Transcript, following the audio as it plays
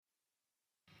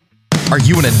Are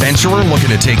you an adventurer looking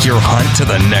to take your hunt to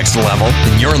the next level?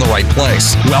 Then you're in the right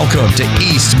place. Welcome to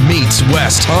East Meets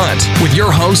West Hunt with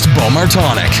your host, Bo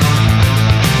Martonic.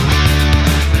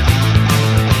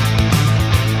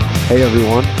 Hey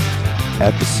everyone,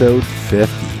 episode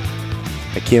 50.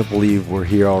 I can't believe we're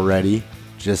here already,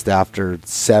 just after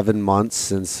 7 months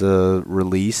since the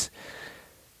release.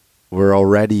 We're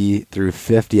already through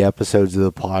 50 episodes of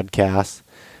the podcast.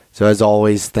 So as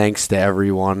always, thanks to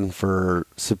everyone for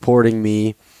supporting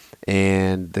me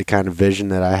and the kind of vision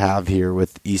that I have here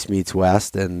with East Meets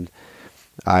West. And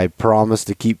I promise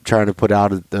to keep trying to put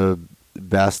out the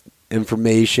best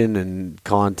information and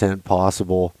content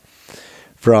possible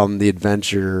from the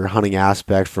adventure hunting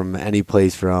aspect from any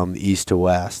place from east to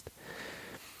west.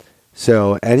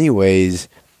 So anyways,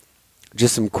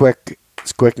 just some quick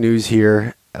news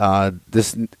here.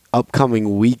 This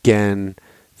upcoming weekend,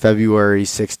 February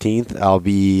 16th, I'll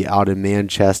be out in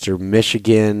Manchester,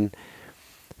 Michigan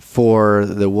for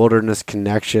the Wilderness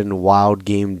Connection Wild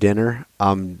Game Dinner.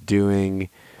 I'm doing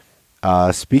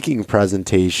a speaking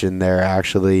presentation there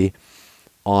actually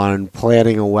on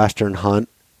planning a Western hunt,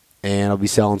 and I'll be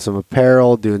selling some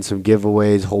apparel, doing some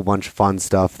giveaways, a whole bunch of fun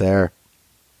stuff there.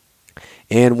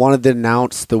 And wanted to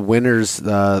announce the winners,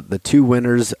 the two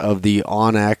winners of the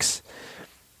onX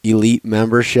Elite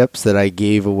memberships that I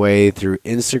gave away through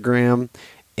Instagram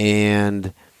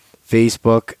and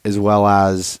Facebook, as well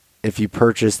as if you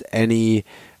purchased any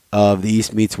of the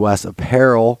East Meets West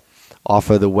apparel off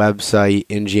of the website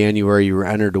in January, you were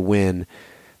entered to win.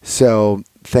 So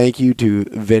thank you to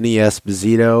Vinny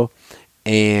Esposito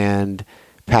and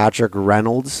Patrick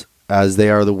Reynolds, as they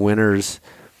are the winners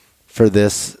for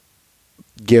this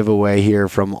giveaway here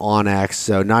from onX.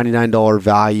 So $99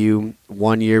 value,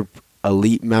 1 year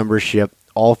Elite membership,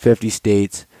 all 50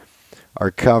 states are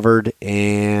covered,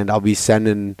 and I'll be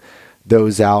sending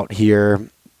those out here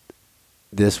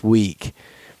this week.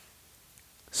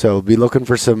 So be looking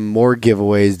for some more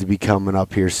giveaways to be coming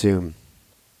up here soon.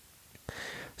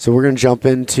 So we're going to jump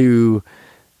into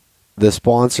the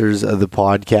sponsors of the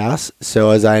podcast.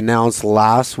 So as I announced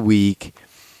last week,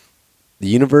 the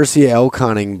University of Elk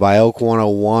Hunting by Elk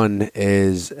 101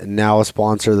 is now a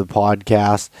sponsor of the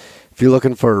podcast. If you're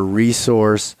looking for a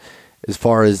resource as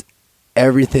far as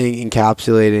everything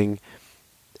encapsulating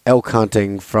elk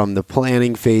hunting, from the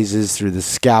planning phases through the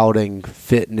scouting,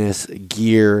 fitness,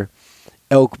 gear,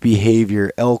 elk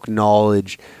behavior, elk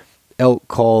knowledge, elk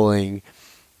calling,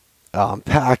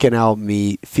 packing out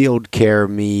meat, field care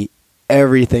meat,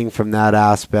 everything from that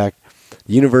aspect,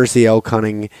 the University of Elk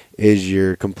Hunting is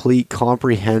your complete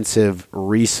comprehensive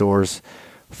resource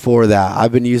for that.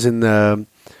 I've been using the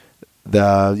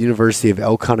University of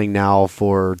Elk Hunting now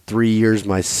for 3 years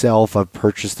myself. I've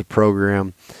purchased the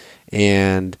program,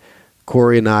 and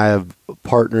Corey and I have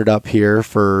partnered up here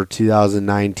for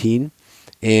 2019,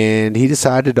 and he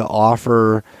decided to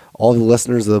offer all the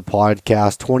listeners of the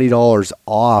podcast $20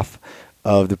 off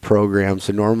of the program.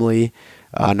 So normally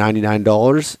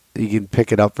 $99, you can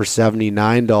pick it up for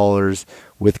 $79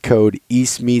 with code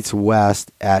EastMeetsWest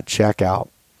at checkout.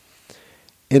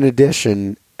 In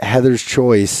addition, Heather's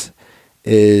Choice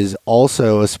is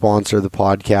also a sponsor of the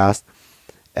podcast,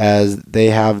 as they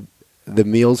have the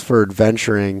meals for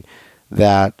adventuring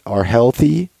that are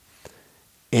healthy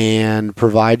and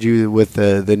provide you with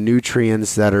the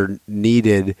nutrients that are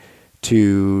needed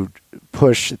to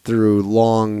push through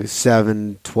long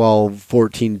 7, 12,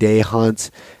 14-day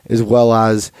hunts, as well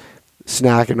as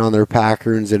snacking on their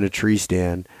packarons in a tree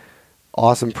stand.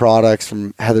 Awesome products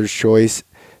from Heather's Choice.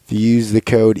 If you use the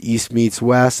code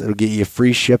EastMeetsWest, it'll get you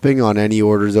free shipping on any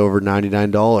orders over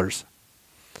 $99.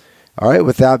 All right,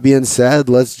 with that being said,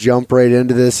 let's jump right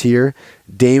into this here.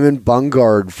 Damon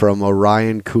Bungard from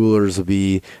Orion Coolers will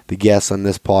be the guest on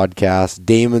this podcast.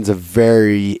 Damon's a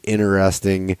very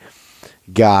interesting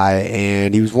guy,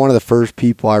 and he was one of the first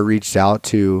people I reached out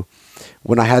to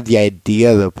when I had the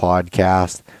idea of the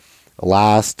podcast.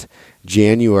 Last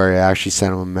January, I actually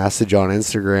sent him a message on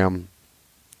Instagram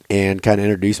and kind of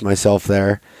introduced myself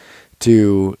there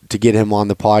to get him on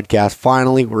the podcast.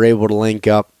 Finally, we're able to link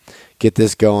up, get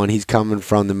this going. He's coming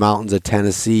from the mountains of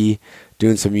Tennessee,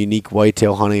 doing some unique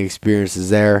whitetail hunting experiences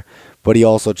there, but he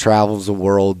also travels the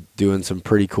world doing some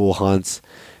pretty cool hunts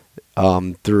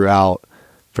throughout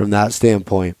from that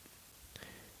standpoint.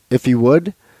 If you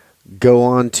would, go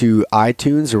on to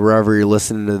iTunes or wherever you're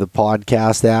listening to the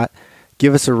podcast at,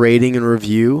 give us a rating and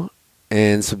review,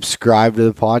 and subscribe to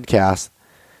the podcast.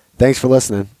 Thanks for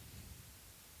listening.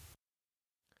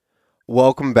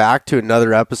 Welcome back to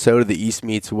another episode of the East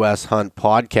Meets West Hunt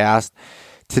podcast.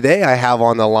 today I have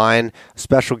on the line a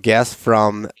special guest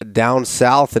from down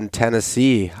south in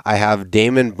Tennessee. I have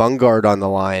Damon Bungard on the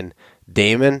line.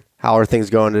 Damon, how are things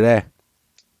going today?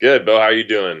 Good, Bill. How are you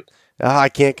doing? I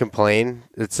can't complain.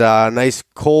 It's a nice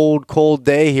cold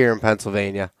day here in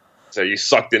Pennsylvania. So you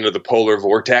sucked into the polar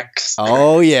vortex?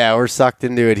 Oh yeah, we're sucked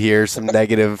into it here. Some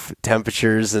negative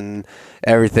temperatures and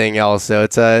everything else. So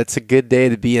it's a good day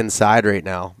to be inside right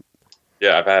now.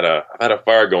 Yeah, I've had a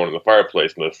fire going in the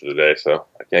fireplace most of the day, so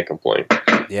I can't complain.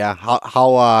 Yeah,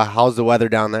 how's the weather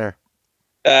down there?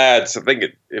 I think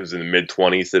it was in the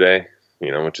mid-20s today,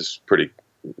 which is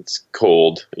it's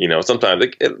cold. Sometimes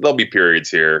there'll be periods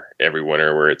here every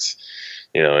winter where it's,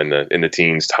 in the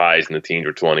teens, highs in the teens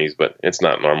or 20s, but it's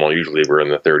not normal. Usually we're in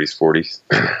the 30s, 40s.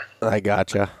 I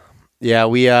gotcha. Yeah,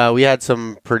 we had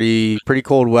some pretty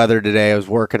cold weather today. I was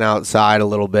working outside a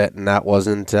little bit, and that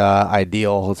wasn't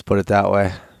ideal. Let's put it that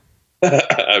way.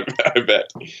 I bet.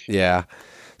 Yeah.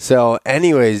 So,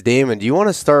 anyways, Damon, do you want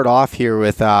to start off here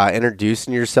with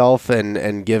introducing yourself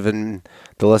and giving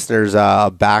the listeners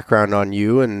a background on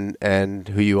you and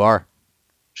who you are?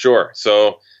 Sure.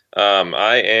 So,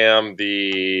 I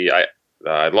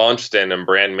launched and am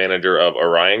brand manager of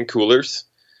Orion Coolers.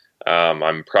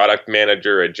 I'm product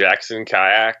manager at Jackson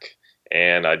Kayak,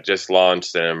 and I just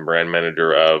launched and am brand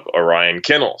manager of Orion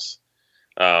Kennels.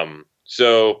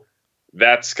 So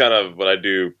that's kind of what I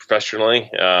do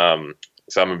professionally.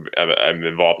 So I'm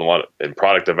involved a lot in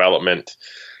product development,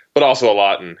 but also a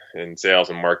lot in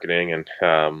sales and marketing and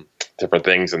different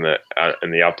things in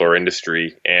the outdoor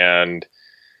industry. And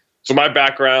so my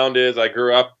background is I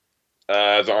grew up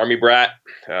as an Army brat,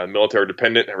 military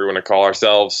dependent, however we want to call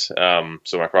ourselves.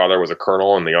 So my father was a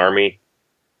colonel in the Army,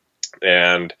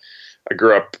 and I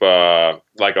grew up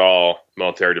like all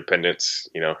military dependents,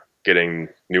 getting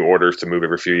new orders to move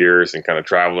every few years and kind of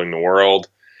traveling the world.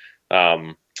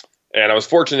 And I was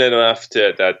fortunate enough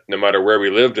that no matter where we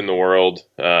lived in the world,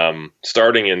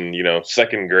 starting in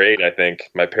second grade, I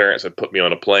think my parents would put me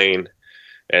on a plane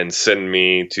and send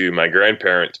me to my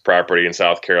grandparents' property in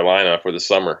South Carolina for the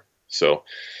summer. So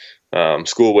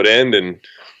school would end and,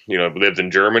 lived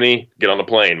in Germany, get on the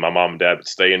plane. My mom and dad would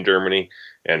stay in Germany,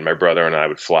 and my brother and I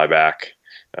would fly back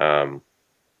and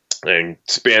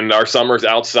spend our summers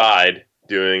outside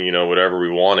doing, whatever we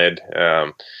wanted,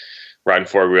 riding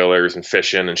four-wheelers and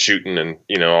fishing and shooting and,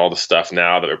 all the stuff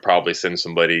now that would probably send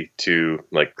somebody to,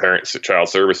 like, parents at child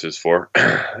services for.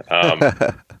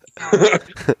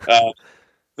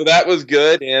 So that was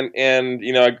good. And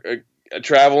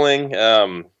traveling,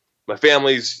 my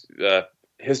family's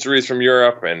history is from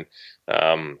Europe, and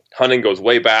hunting goes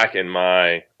way back in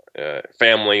my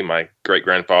family. My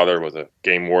great-grandfather was a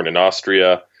game warden in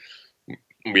Austria.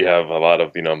 We have a lot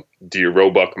of, deer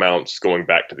roebuck mounts going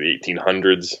back to the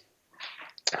 1800s.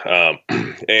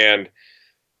 And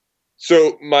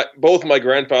so both my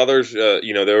grandfathers,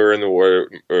 they were in the war,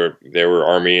 or they were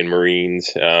Army and Marines,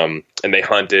 and they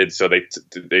hunted. So they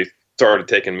started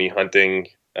taking me hunting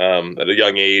at a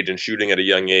young age and shooting at a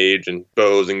young age and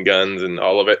bows and guns and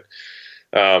all of it.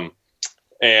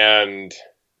 And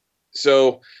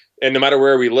no matter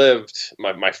where we lived,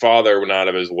 my father went out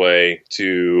of his way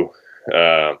to,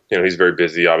 he's very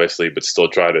busy, obviously, but still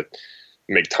try to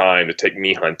make time to take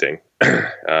me hunting.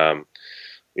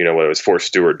 Whether it was Fort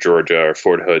Stewart, Georgia, or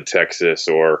Fort Hood, Texas,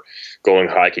 or going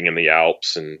hiking in the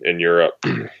Alps and in Europe.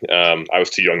 I was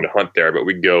too young to hunt there, but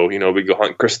we'd go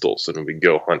hunt crystals, and we'd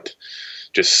go hunt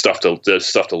just stuff to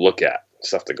look at,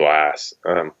 stuff to glass.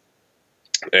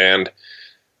 And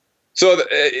so,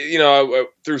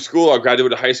 through school, I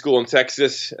graduated high school in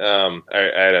Texas. I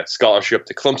had a scholarship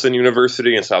to Clemson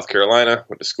University in South Carolina.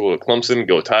 Went to school at Clemson,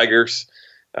 go Tigers.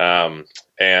 And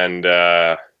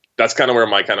that's kind of where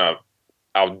my kind of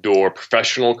outdoor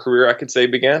professional career, I could say,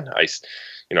 began. I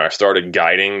started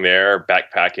guiding there,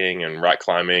 backpacking and rock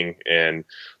climbing in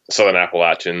the Southern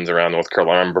Appalachians around North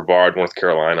Carolina, Brevard, North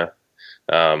Carolina.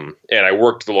 And I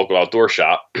worked at the local outdoor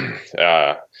shop.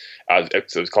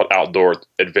 It was called Outdoor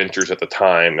Adventures at the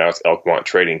time. Now it's Elkmont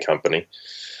Trading Company.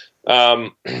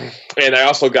 And I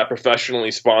also got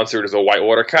professionally sponsored as a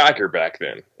whitewater kayaker back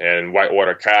then. And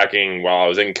whitewater kayaking, while I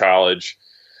was in college,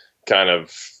 kind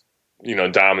of,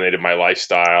 dominated my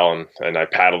lifestyle. And I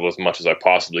paddled as much as I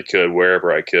possibly could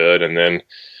wherever I could. And then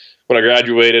when I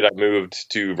graduated, I moved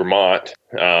to Vermont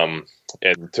and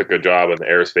took a job in the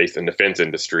aerospace and defense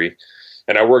industry.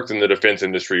 And I worked in the defense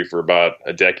industry for about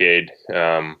a decade,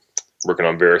 working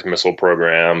on various missile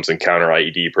programs and counter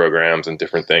IED programs and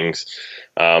different things.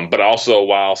 But also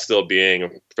while still being a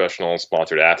professional and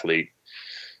sponsored athlete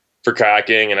for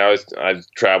kayaking. And I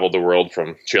traveled the world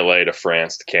from Chile to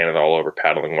France to Canada, all over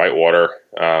paddling whitewater.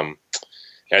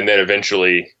 and then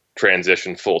eventually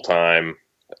transitioned full time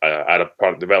out of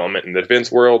product development in the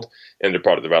defense world into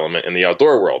product development in the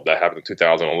outdoor world. That happened in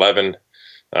 2011,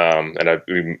 and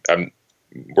I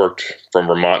worked from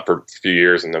Vermont for a few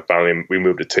years, and then finally we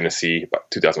moved to Tennessee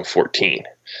about 2014.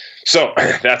 So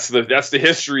that's the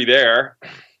history there.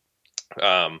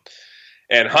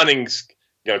 And hunting's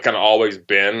kind of always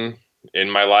been in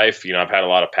my life. I've had a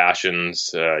lot of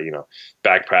passions.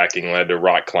 Backpacking led to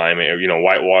rock climbing, or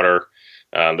whitewater.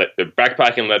 The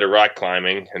backpacking led to rock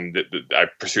climbing, and I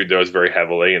pursued those very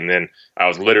heavily. And then I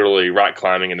was literally rock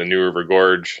climbing in the New River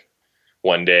Gorge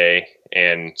one day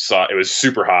and saw it was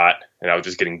super hot, and I was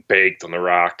just getting baked on the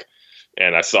rock.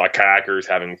 And I saw kayakers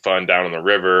having fun down on the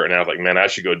river, and I was like, man, I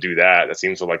should go do that. That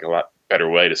seems like a lot better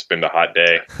way to spend a hot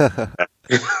day.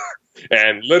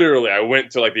 And literally, I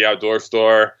went to the outdoor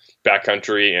store,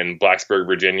 backcountry in Blacksburg,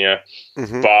 Virginia,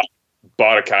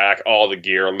 bought a kayak, all the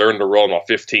gear, learned to roll in about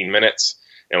 15 minutes.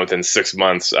 And within 6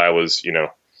 months, I was,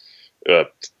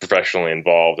 professionally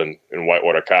involved in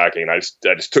whitewater kayaking. I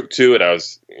just took to it. I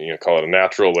was, call it a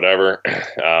natural, whatever.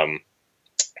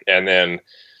 And then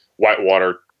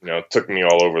whitewater, took me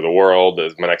all over the world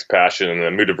as my next passion. And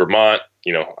then I moved to Vermont.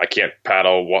 I can't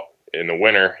paddle in the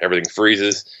winter. Everything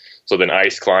freezes. So then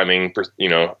ice climbing,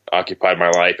 occupied my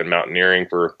life, and mountaineering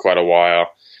for quite a while.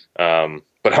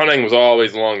 But hunting was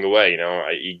always along the way.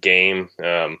 I eat game.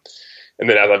 And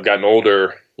then as I've gotten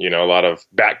older, a lot of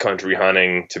backcountry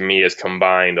hunting to me has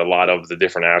combined a lot of the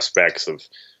different aspects of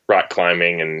rock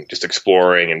climbing and just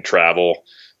exploring and travel,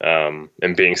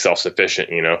 and being self-sufficient.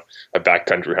 A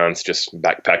backcountry hunt's just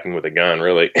backpacking with a gun,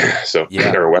 really. So,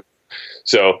 yeah. Or a weapon.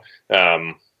 So,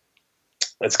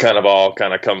 it's kind of all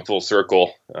come full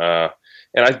circle.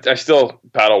 And I still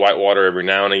paddle whitewater every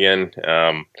now and again.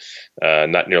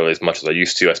 Not nearly as much as I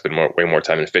used to. I spend way more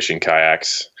time in fishing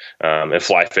kayaks. And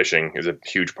fly fishing is a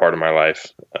huge part of my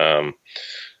life.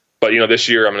 But this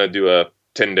year I'm going to do a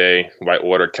 10-day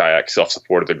whitewater kayak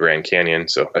self-support at the Grand Canyon.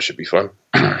 So that should be fun.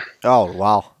 Oh,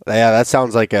 wow. Yeah, that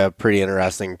sounds like a pretty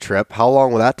interesting trip. How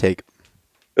long will that take?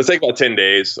 It'll take about 10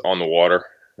 days on the water.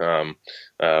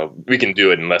 We can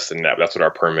do it in less than that. But that's what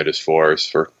our permit is for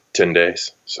 10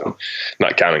 days. So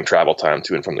not counting travel time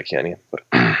to and from the canyon. But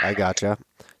I gotcha.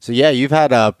 So yeah, you've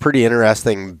had a pretty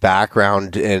interesting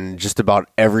background in just about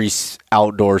every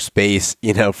outdoor space,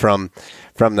 from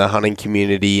the hunting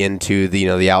community into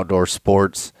the outdoor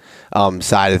sports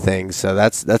side of things. So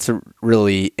that's a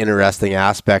really interesting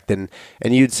aspect. And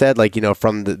you'd said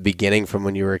from the beginning, from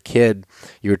when you were a kid,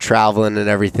 you were traveling and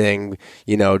everything,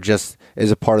 just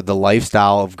as a part of the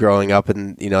lifestyle of growing up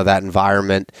in, that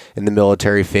environment in the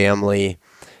military family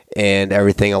and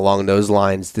everything along those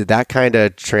lines. Did that kind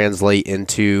of translate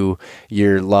into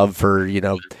your love for,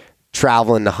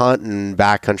 traveling to hunt and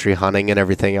backcountry hunting and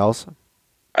everything else?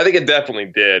 I think it definitely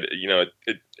did.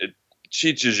 It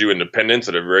teaches you independence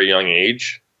at a very young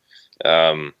age,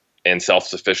 and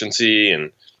self-sufficiency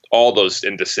and all those,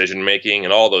 in decision making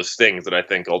and all those things that I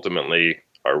think ultimately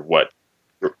are what,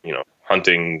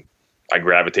 hunting, I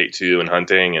gravitate to in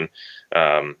hunting. And,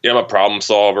 I'm a problem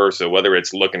solver. So whether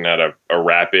it's looking at a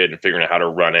rapid and figuring out how to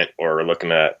run it, or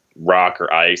looking at rock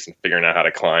or ice and figuring out how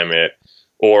to climb it,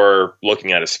 or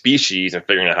looking at a species and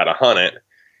figuring out how to hunt it,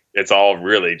 it's all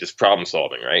really just problem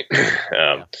solving, right?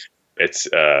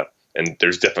 And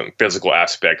there's different physical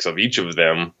aspects of each of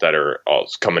them that are all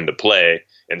come into play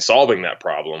in solving that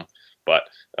problem. But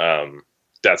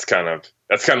that's kind of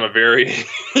a very,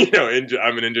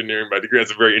 I'm an engineering by degree.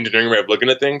 That's a very engineering way of looking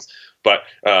at things, but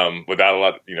without a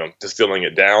lot, distilling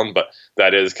it down. But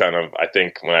that is kind of, I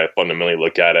think, when I fundamentally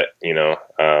look at it,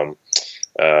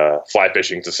 fly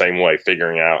fishing is the same way,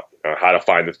 figuring out how to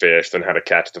find the fish, then how to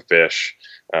catch the fish.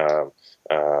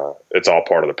 It's all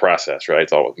part of the process, right?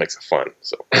 It's all what makes it fun.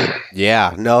 So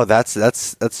yeah, no, that's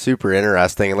super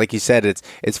interesting. And like you said,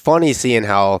 it's funny seeing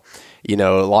how, a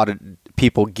lot of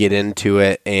people get into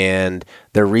it and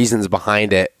their reasons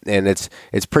behind it. And it's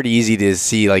pretty easy to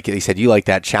see, like you said, you like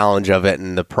that challenge of it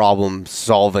and the problem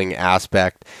solving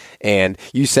aspect. And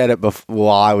you said it while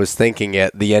I was thinking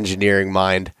it, the engineering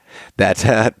mind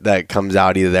that comes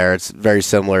out of there. It's very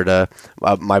similar to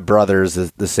my brother's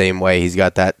the same way. He's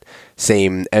got that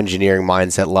same engineering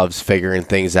mindset, loves figuring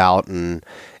things out and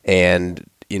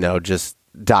just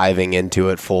diving into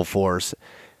it full force.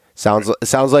 Sounds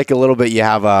like a little bit you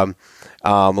have a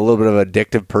little bit of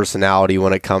addictive personality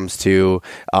when it comes to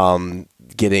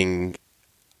getting,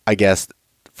 I guess,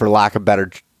 for lack of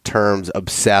better terms,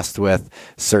 obsessed with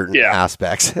certain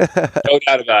aspects. No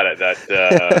doubt about it.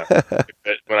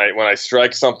 That when I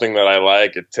strike something that I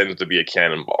like, it tends to be a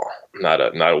cannonball,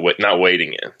 not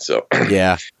waiting in. So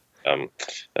yeah. And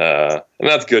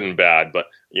that's good and bad. But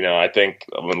I think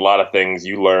a lot of things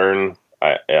you learn.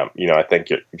 I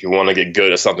think if you want to get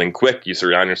good at something quick, you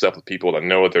surround yourself with people that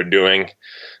know what they're doing,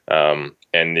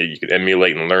 and you can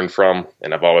emulate and learn from.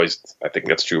 And I think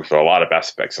that's true for a lot of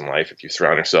aspects in life. If you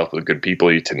surround yourself with good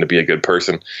people, you tend to be a good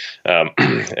person.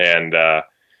 And I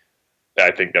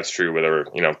think that's true. Whether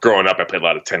growing up, I played a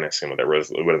lot of tennis, and whether it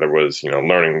was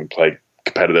learning to play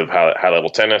competitive high level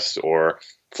tennis or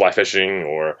fly fishing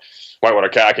or whitewater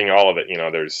kayaking, all of it.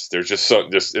 There's just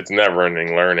it's never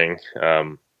ending learning.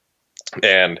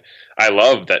 And I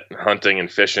love that hunting and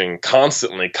fishing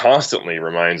constantly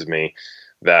reminds me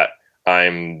that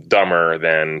I'm dumber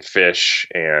than fish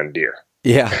and deer.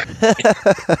 Yeah.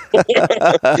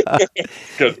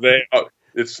 Because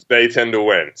they tend to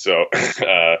win. So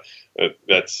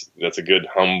that's a good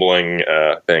humbling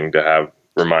thing to have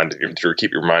to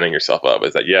keep reminding yourself of,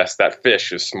 is that yes, that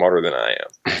fish is smarter than I am.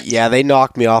 Yeah, they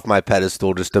knock me off my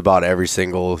pedestal just about every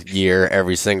single year,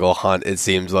 every single hunt. It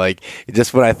seems like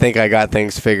just when I think I got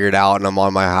things figured out and I'm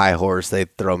on my high horse, they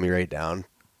throw me right down.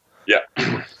 Yeah,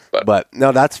 but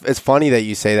no, it's funny that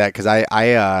you say that, because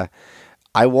I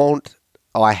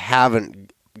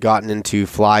haven't gotten into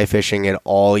fly fishing at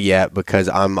all yet because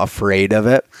I'm afraid of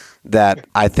it. That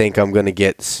I think I'm going to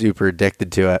get super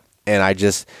addicted to it, and I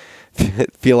just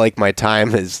feel like my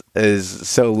time is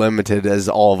so limited, as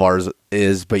all of ours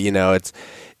is. But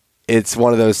it's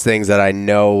one of those things that I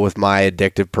know with my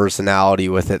addictive personality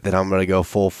with it that I'm going to go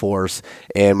full force.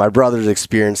 And my brother's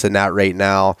experiencing that right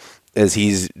now as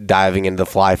he's diving into the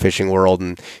fly fishing world,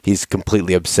 and he's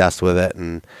completely obsessed with it,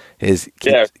 and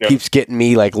keeps getting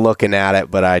me like looking at it,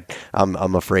 but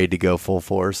I'm afraid to go full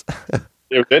force.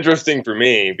 It was interesting for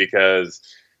me because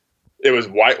it was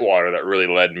whitewater that really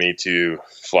led me to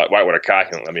whitewater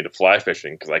kayaking, that led me to fly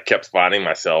fishing, because I kept finding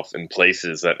myself in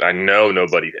places that I know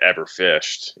nobody ever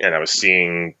fished, and I was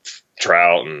seeing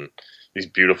trout and these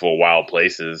beautiful wild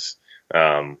places.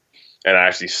 And I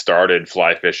actually started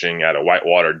fly fishing at a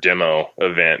whitewater demo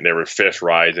event. There were fish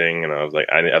rising, and I was like,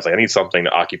 I need something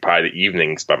to occupy the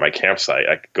evenings by my campsite.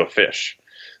 I could go fish.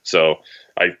 So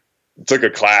I took a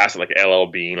class at like LL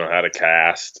Bean on how to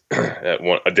cast at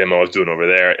a demo I was doing over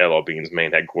there at LL Bean's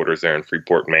main headquarters there in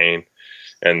Freeport, Maine.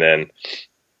 And then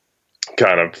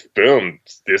kind of boom,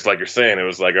 just like you're saying, it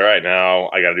was like, all right, now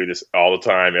I got to do this all the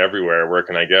time, everywhere. Where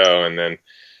can I go? And then,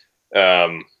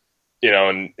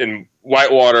 and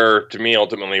whitewater to me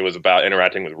ultimately was about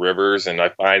interacting with rivers. And I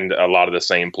find a lot of the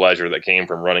same pleasure that came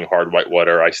from running hard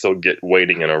whitewater, I still get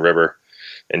wading in a river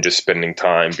and just spending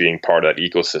time being part of that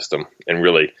ecosystem, and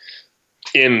really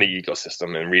in the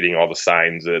ecosystem and reading all the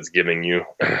signs that it's giving you,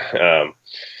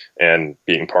 and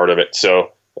being part of it.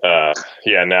 So, now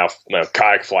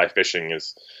kayak fly fishing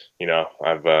is,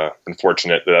 I've been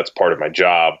fortunate that that's part of my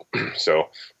job. So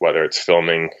whether it's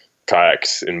filming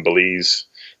kayaks in Belize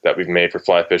that we've made for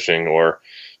fly fishing, or,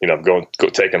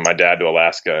 taking my dad to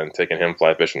Alaska and taking him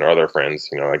fly fishing, or other friends,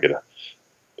 I get to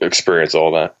experience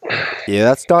all that. Yeah,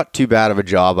 that's not too bad of a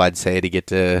job, I'd say, to get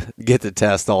to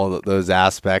test all those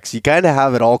aspects. You kind of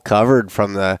have it all covered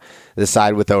from the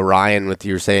side with Orion, with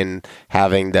you're saying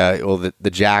having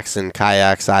the Jackson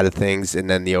kayak side of things, and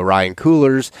then the Orion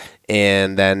coolers,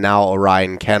 and then now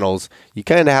Orion kennels. You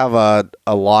kind of have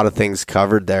a lot of things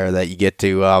covered there that you get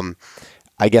to,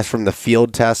 I guess, from the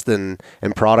field test and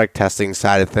product testing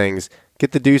side of things,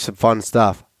 get to do some fun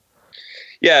stuff.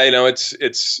 Yeah,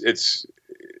 it's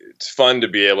fun to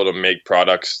be able to make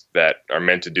products that are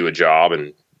meant to do a job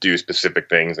and do specific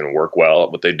things and work well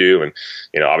at what they do. And,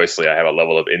 obviously I have a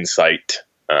level of insight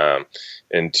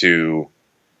into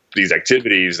these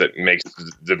activities that makes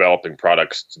developing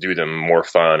products to do them more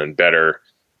fun and better.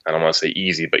 I don't want to say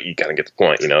easy, but you kind of get the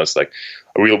point. It's like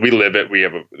we live it. We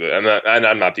have and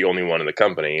I'm not the only one in the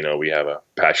company. We have a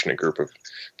passionate group of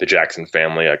the Jackson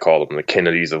family. I call them the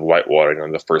Kennedys of whitewater,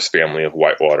 the first family of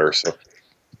whitewater. So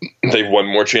they've won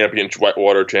more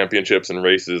whitewater championships and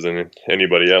races than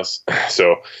anybody else.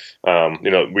 So, we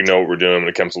know what we're doing when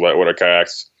it comes to whitewater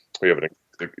kayaks. We have a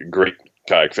great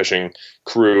kayak fishing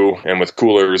crew, and with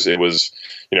coolers, it was,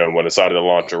 when I decided to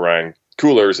launch Orion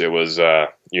coolers, it was, there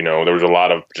was a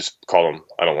lot of, just call them,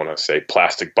 I don't want to say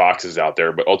plastic boxes out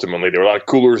there, but ultimately there were a lot of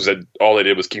coolers that all they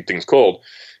did was keep things cold.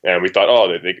 And we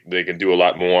thought, they can do a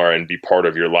lot more and be part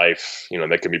of your life.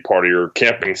 They can be part of your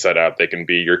camping setup. They can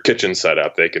be your kitchen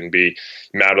setup. They can be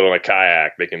mounted on a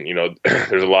kayak. They can,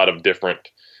 there's a lot of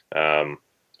different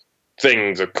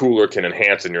things a cooler can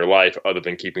enhance in your life other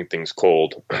than keeping things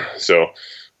cold. So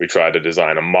we tried to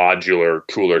design a modular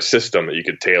cooler system that you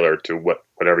could tailor to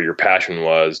whatever your passion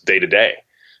was day to day.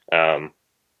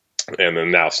 And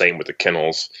then now same with the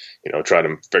kennels, try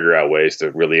to figure out ways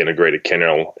to really integrate a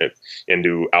kennel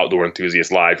into outdoor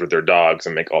enthusiast lives with their dogs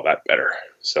and make all that better.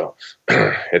 So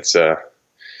it's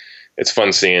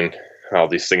fun seeing how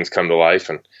these things come to life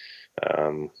and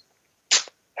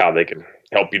how they can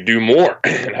help you do more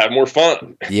and have more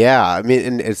fun. Yeah, I mean,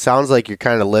 and it sounds like you're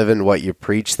kind of living what you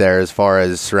preach there as far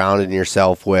as surrounding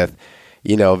yourself with,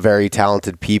 very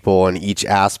talented people in each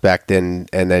aspect, and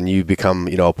then you become,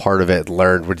 a part of it and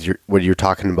learn what you're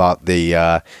talking about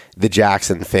the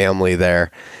Jackson family there,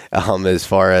 as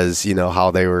far as,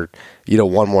 how they were,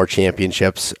 won more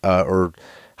championships, or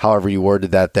however you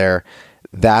worded that there.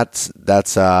 That's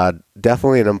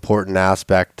definitely an important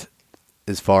aspect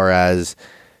as far as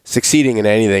succeeding in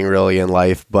anything really in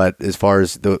life, but as far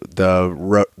as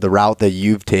the route that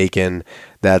you've taken,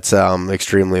 that's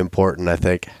extremely important, I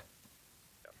think.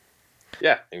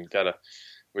 Yeah, we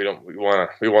want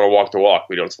to walk the walk.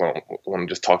 We don't want to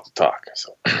just talk the talk.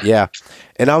 So yeah,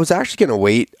 and I was actually going to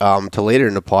wait to later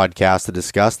in the podcast to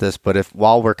discuss this, but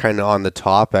while we're kind of on the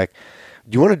topic,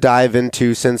 do you want to dive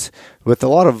into, since with a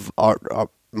lot of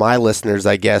my listeners,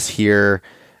 I guess here.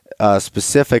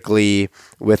 Specifically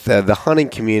with the hunting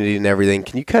community and everything,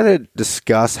 can you kind of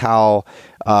discuss how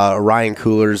Orion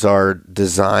coolers are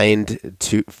designed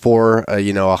for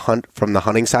a hunt from the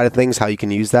hunting side of things, how you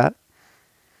can use that?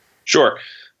 Sure.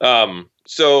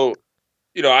 So,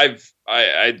 I've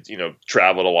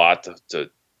traveled a lot to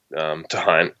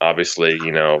hunt. Obviously,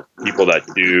 people that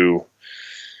do,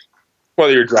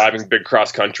 whether you're driving big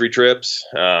cross country trips,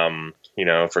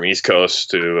 from East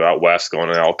Coast to out west going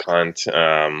to elk hunt,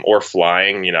 or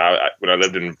flying. When I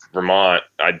lived in Vermont,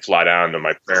 I'd fly down to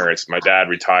my parents. My dad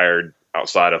retired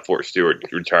outside of Fort Stewart.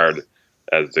 He retired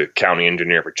as the county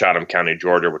engineer for Chatham County,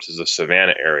 Georgia, which is the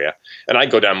Savannah area. And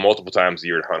I'd go down multiple times a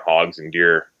year to hunt hogs and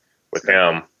deer with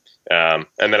him. And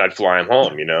then I'd fly him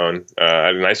home, and I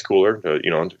had a nice cooler to,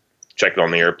 check it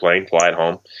on the airplane, fly it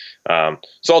home.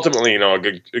 So ultimately, a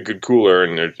good cooler,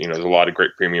 and there's a lot of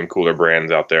great premium cooler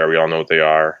brands out there. We all know what they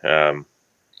are.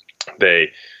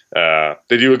 They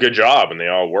do a good job and they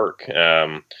all work.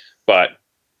 But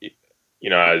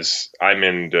as I'm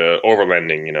into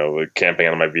overlanding, camping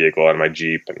out of my vehicle, out of my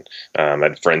Jeep, and I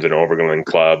had friends in an overland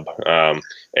club,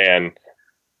 and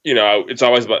it's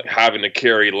always about having to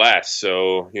carry less.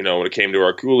 So, when it came to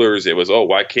our coolers, it was,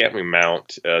 why can't we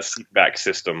mount a seat back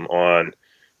system on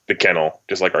the kennel,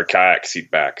 just like our kayak seat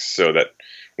backs, so that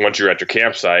once you're at your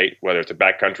campsite, whether it's a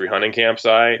backcountry hunting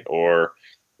campsite or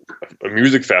a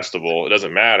music festival, it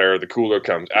doesn't matter. The cooler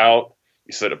comes out,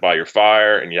 you set it by your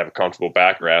fire, and you have a comfortable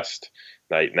backrest.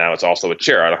 Now it's also a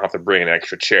chair. I don't have to bring an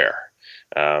extra chair.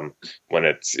 When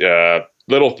it's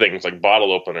little things like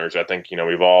bottle openers, I think,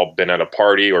 we've all been at a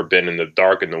party or been in the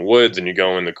dark in the woods, and you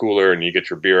go in the cooler and you get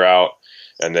your beer out,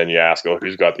 and then you ask,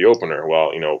 who's got the opener?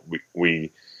 Well,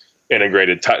 we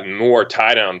integrated more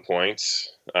tie-down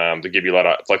points to give you a lot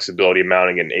of flexibility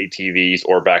mounting in ATVs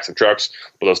or backs of trucks.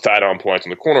 But those tie-down points in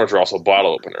the corners are also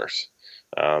bottle openers.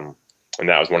 And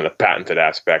that was one of the patented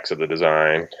aspects of the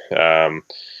design.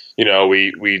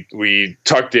 We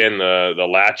tucked in the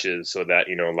latches so that,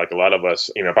 like a lot of us,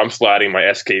 if I'm sliding my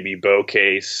SKB bow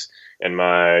case and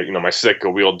my, my Sitka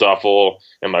wheel duffel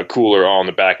and my cooler all in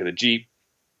the back of the Jeep,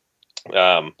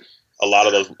 a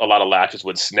lot of latches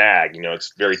would snag.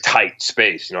 It's very tight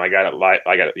space. I got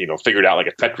it figured out like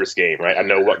a Tetris game, right? I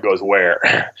know what goes where.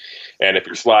 And if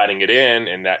you're sliding it in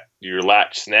and that your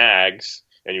latch snags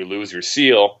and you lose your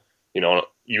seal, you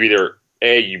either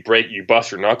you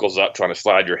bust your knuckles up trying to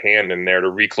slide your hand in there to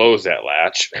reclose that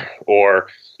latch, or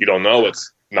you don't know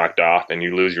it's knocked off and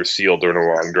you lose your seal during a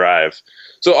long drive.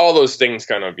 So all those things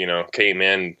kind of, came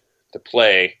in to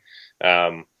play.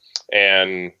 And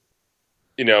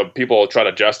people try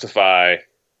to justify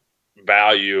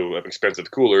value of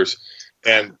expensive coolers,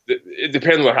 and it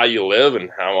depends on how you live and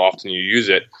how often you use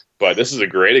it. But this is a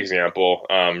great example,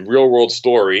 real world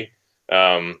story.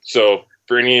 So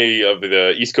for any of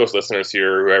the East Coast listeners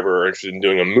here, whoever are interested in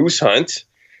doing a moose hunt,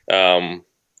 that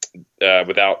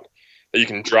you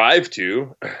can drive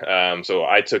to. So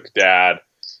I took Dad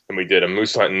and we did a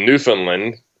moose hunt in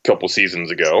Newfoundland a couple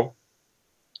seasons ago.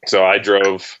 So I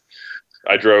drove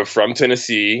from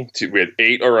Tennessee we had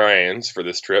 8 Orions for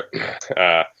this trip.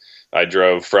 I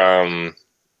drove from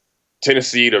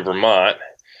Tennessee to Vermont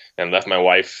and left my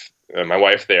wife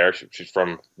there. She's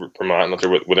from Vermont, and left her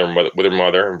with her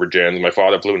mother in Virginia. My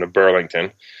father flew into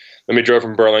Burlington. Then we drove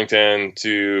from Burlington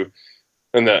to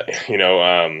Nova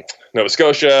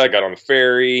Scotia. Got on the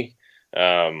ferry,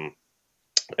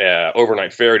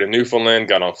 overnight ferry to Newfoundland.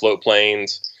 Got on float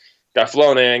planes. Got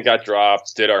flown in, got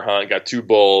dropped, did our hunt, got 2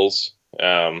 bulls,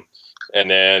 And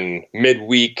then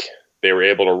midweek, they were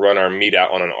able to run our meat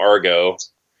out on an Argo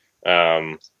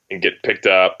and get picked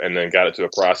up, and then got it to a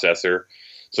processor.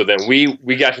 So then we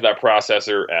got to that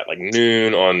processor at like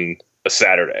noon on a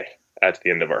Saturday at the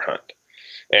end of our hunt.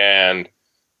 And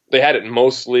they had it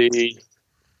mostly,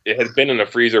 it had been in the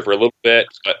freezer for a little bit,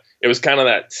 but it was kind of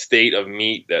that state of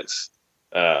meat that's,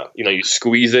 you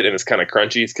squeeze it and it's kind of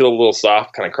crunchy. It's still a little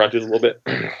soft, kind of crunches a little bit.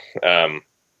 And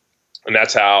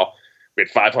that's how we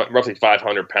had roughly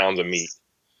 500 pounds of meat.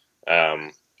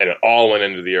 And it all went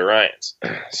into the Orions.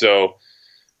 So,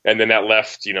 and then that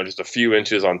left, just a few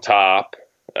inches on top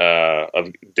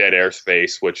of dead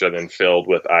airspace, which I then filled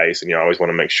with ice. And you always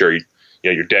want to make sure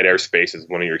your dead airspace is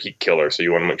one of your heat killers. So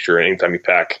you want to make sure anytime you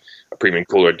pack a premium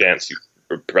cooler dense, you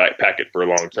pack it for a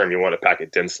long term. You want to pack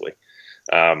it densely.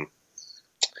 And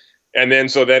then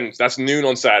that's noon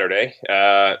on Saturday.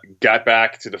 Got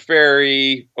back to the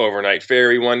ferry, overnight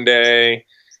ferry one day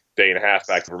and a half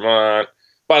back to Vermont.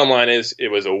 Bottom line is, it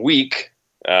was a week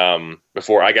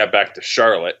before I got back to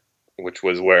Charlotte, which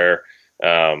was where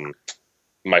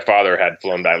my father had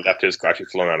flown. I left his car, actually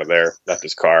flown out of there, left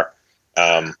his car.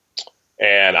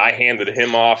 And I handed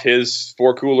him off his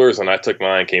 4 coolers, and I took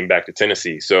mine, came back to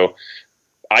Tennessee. So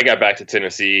I got back to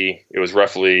Tennessee. It was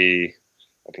roughly,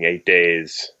 I think, 8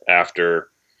 days after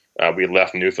we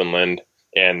left Newfoundland,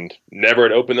 and never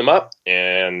had opened them up.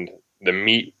 And the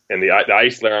meat and the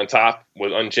ice layer on top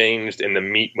was unchanged, and the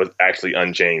meat was actually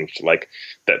unchanged. Like,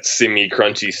 that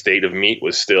semi-crunchy state of meat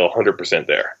was still 100%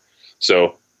 there.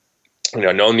 So,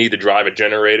 no need to drive a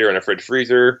generator and a fridge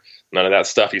freezer. None of that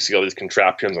stuff. You see all these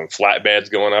contraptions and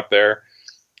flatbeds going up there.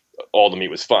 All the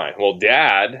meat was fine. Well,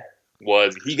 Dad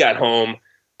he got home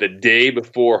the day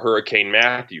before Hurricane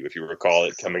Matthew, if you recall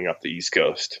it, coming up the East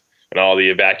Coast, and all the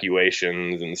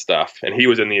evacuations and stuff. And he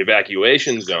was in the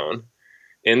evacuation zone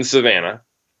in Savannah,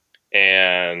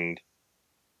 and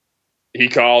he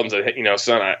called and said, "Hey,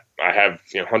 son, I have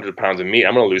 100 pounds of meat.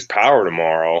 I'm going to lose power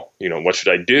tomorrow. What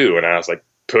should I do?" And I was like,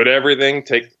 put everything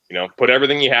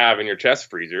you have in your chest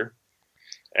freezer.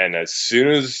 And as soon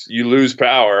as you lose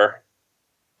power,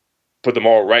 put them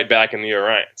all right back in the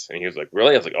Orions. And he was like,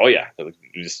 "Really?" I was like, "Oh yeah.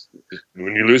 Just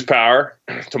when you lose power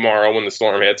tomorrow, when the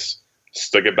storm hits,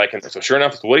 stick it back in." So sure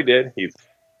enough, that's what he did.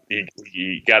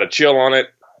 He got a chill on it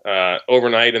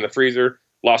overnight in the freezer,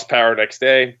 lost power next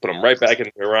day, put them right back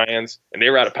in the Orions, and they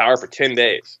were out of power for 10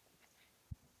 days.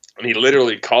 And he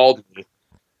literally called me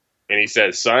and he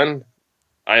said, "Son,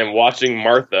 I am watching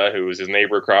Martha," who was his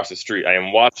neighbor across the street. "I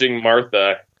am watching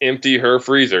Martha empty her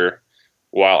freezer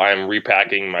while I am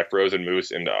repacking my frozen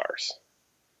moose into ours."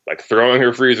 Like, throwing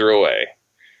her freezer away.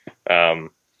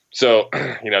 So,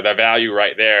 that value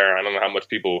right there, I don't know how much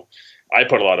I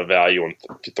put a lot of value on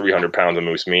 300 pounds of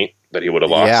moose meat that he would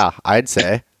have lost. Yeah, I'd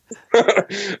say.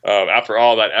 After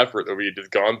all that effort that we had just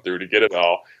gone through to get it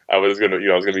all, I was going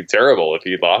to be terrible if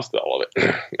he lost all of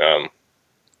it.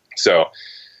 So,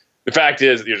 the fact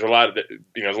is, there's a lot of,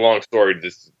 it's a long story to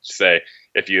just say,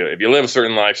 if you live a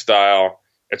certain lifestyle,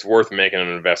 it's worth making an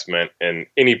investment in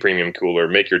any premium cooler.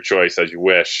 Make your choice as you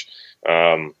wish.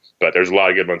 But there's a lot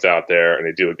of good ones out there, and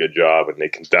they do a good job, and they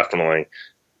can definitely,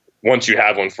 once you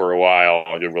have one for a while,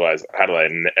 you'll realize, how did I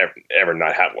ever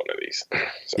not have one of these?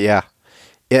 So. Yeah.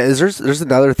 There's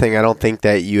another thing I don't think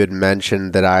that you had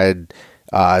mentioned that I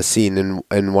had seen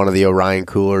in one of the Orion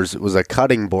coolers. It was a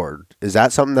cutting board. Is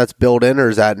that something that's built in, or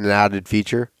is that an added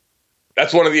feature?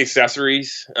 That's one of the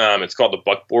accessories. It's called the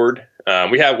buckboard.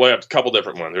 We have a couple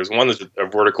different ones. There's one that's a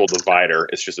vertical divider.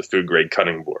 It's just a food grade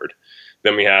cutting board.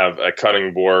 Then we have a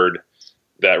cutting board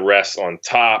that rests on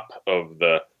top of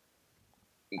the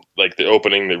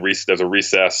opening. There's a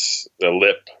recess, the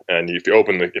lip, and if you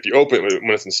open when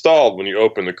it's installed, when you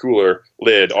open the cooler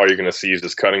lid, all you're going to see is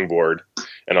this cutting board.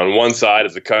 And on one side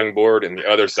is the cutting board, and the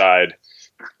other side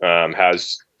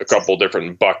has a couple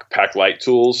different buck pack light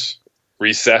tools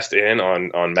recessed in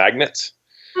on magnets.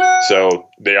 So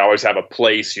they always have a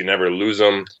place. You never lose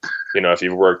them. If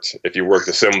you've worked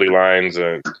assembly lines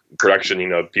and production,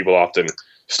 people often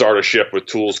start a ship with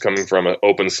tools coming from an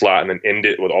open slot and then end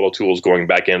it with all the tools going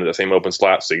back into the same open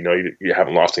slot. So, you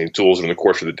haven't lost any tools in the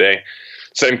course of the day.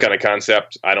 Same kind of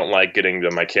concept. I don't like getting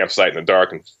to my campsite in the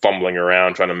dark and fumbling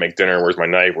around trying to make dinner. Where's my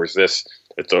knife? Where's this?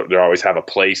 They always have a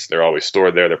place. They're always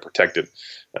stored there. They're protected.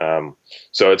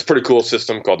 So it's a pretty cool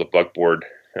system called the buckboard.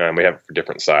 We have it for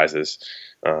different sizes.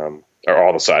 Or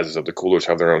all the sizes of the coolers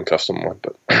have their own custom one.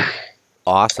 But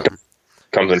awesome.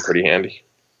 Comes in pretty handy.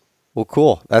 Well,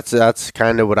 cool. That's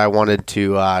kind of what I wanted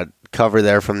to cover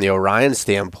there from the Orion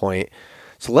standpoint.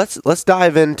 So let's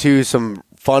dive into some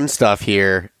fun stuff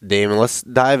here, Damon. Let's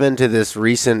dive into this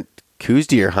recent Coues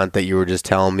deer hunt that you were just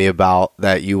telling me about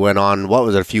that you went on, what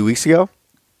was it, a few weeks ago?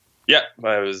 Yeah,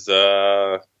 it was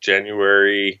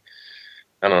January,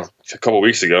 I don't know, a couple of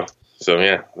weeks ago. So,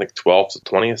 yeah, like 12th to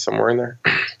 20th, somewhere in there.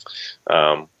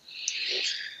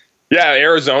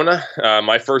 Arizona,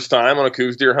 my first time on a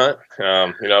Coues deer hunt.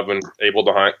 I've been able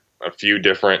to hunt a few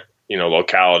different,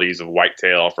 localities of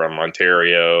whitetail from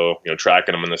Ontario,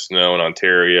 tracking them in the snow in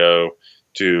Ontario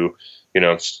to,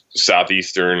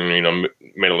 southeastern,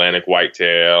 mid-Atlantic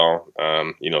whitetail,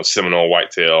 Seminole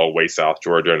whitetail, way south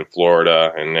Georgia and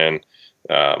Florida, and then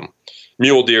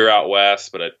mule deer out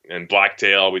west, and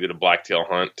blacktail. We did a blacktail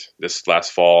hunt this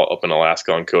last fall up in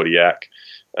Alaska on Kodiak.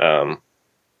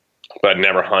 But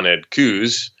never hunted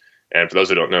Coues. And for those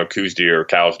who don't know, Coues deer or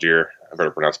Coues deer, I've heard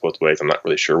it pronounced both ways. I'm not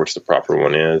really sure which the proper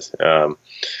one is.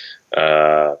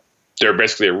 They're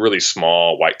basically a really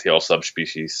small whitetail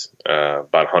subspecies, about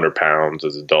 100 pounds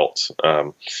as adults.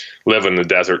 Live in the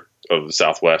desert of the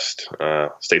Southwest,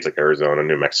 states like Arizona,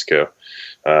 New Mexico.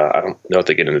 I don't know if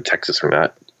they get into Texas or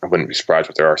not. I wouldn't be surprised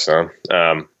if there are some.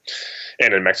 And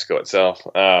in Mexico itself.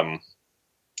 And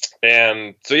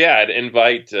so, I'd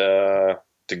invite to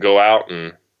go out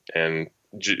and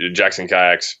Jackson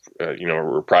Kayaks,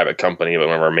 we're a private company, but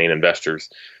one of our main investors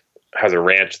has a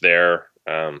ranch there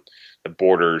that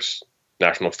borders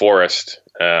National Forest.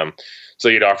 So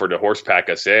he'd offered to horse pack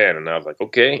us in, and I was like,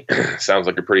 okay, sounds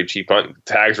like a pretty cheap hunt.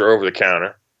 Tags are over the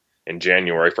counter in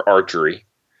January for archery,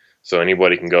 so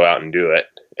anybody can go out and do it.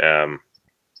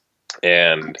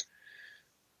 And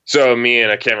so me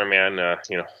and a cameraman,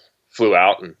 flew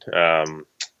out and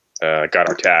got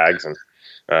our tags, and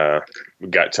we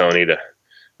got Tony to,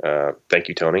 thank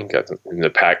you, Tony, got to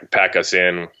pack us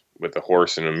in with a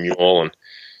horse and a mule. And,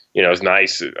 it was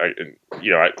nice.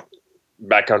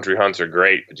 Backcountry hunts are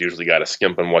great, but you usually got to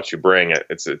skimp on what you bring.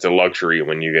 It's a luxury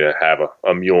when you get to have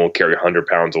a mule carry 100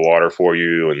 pounds of water for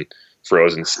you and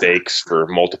frozen steaks for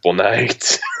multiple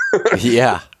nights.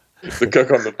 Yeah. To cook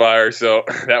on the fire. So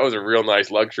that was a real nice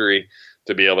luxury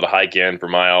to be able to hike in for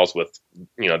miles with,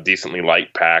 decently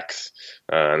light packs,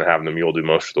 and having the mule do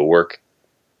most of the work.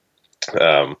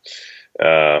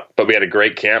 But we had a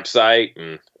great campsite,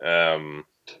 and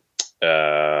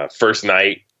first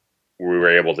night we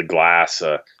were able to glass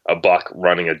a buck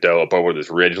running a doe up over this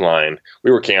ridge line.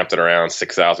 We were camped at around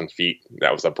 6,000 feet.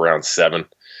 That was up around 7.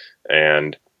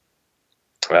 And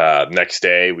next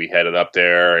day we headed up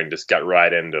there and just got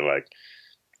right into like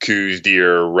Coues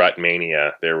deer rut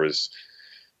mania. There was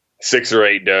 6 or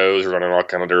 8 does running all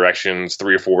kind of directions,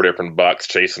 3 or 4 different bucks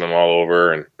chasing them all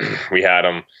over. And we had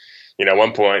them, at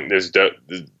one point, this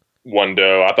one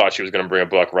doe, I thought she was going to bring a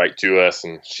buck right to us,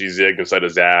 and she zigged instead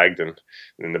of zagged.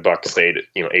 And the buck stayed at,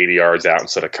 80 yards out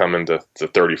instead of coming to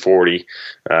 30, 40.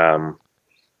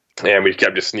 And we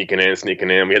kept just sneaking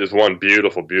in. We had this one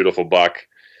beautiful, beautiful buck,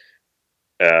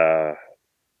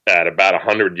 at about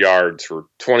 100 yards for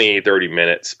 28, 30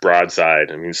 minutes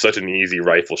broadside. I mean, such an easy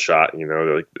rifle shot,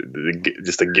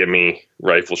 just a gimme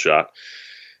rifle shot,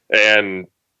 and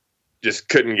just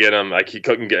couldn't get him. Like I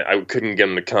couldn't get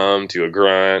him to come to a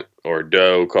grunt or a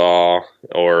doe call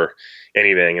or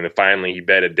anything. And then finally he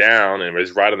bedded down and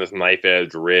was right on this knife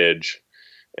edge ridge.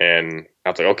 And I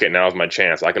was like, okay, now's my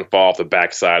chance. I can fall off the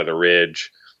backside of the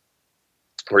ridge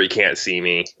where he can't see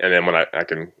me. And then when I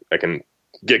can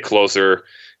get closer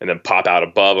and then pop out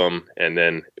above him. And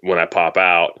then when I pop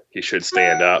out, he should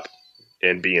stand up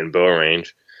and be in bow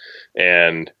range.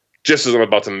 And just as I'm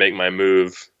about to make my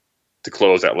move to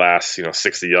close that last,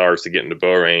 60 yards to get into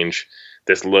bow range,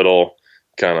 this little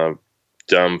kind of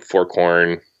dumb fork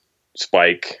horn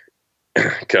spike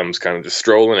comes kind of just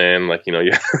strolling in like,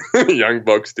 young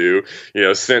bucks do,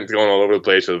 scent going all over the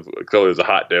place. Clearly there's a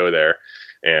hot doe there.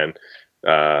 And,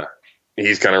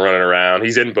 he's kind of running around.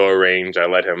 He's in bow range. I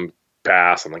let him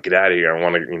pass. I'm like, get out of here. I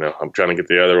want to, I'm trying to get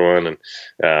the other one.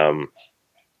 And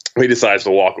he decides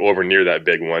to walk over near that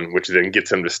big one, which then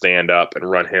gets him to stand up and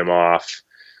run him off.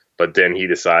 But then he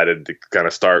decided to kind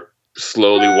of start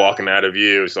slowly walking out of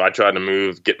view. So I tried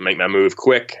to make my move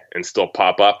quick and still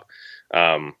pop up.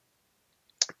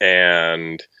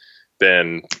 And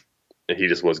then he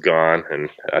just was gone. And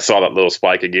I saw that little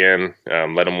spike again,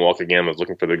 let him walk again. I was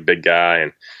looking for the big guy,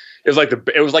 and it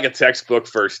was like a textbook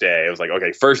first day. It was like,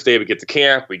 okay, first day we get to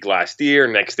camp, we glass deer.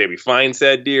 Next day we find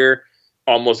said deer,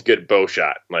 almost get bow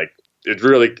shot. Like, it's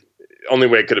really, only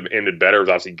way it could have ended better was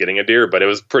obviously getting a deer, but it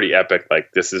was pretty epic.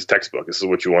 Like, this is textbook. This is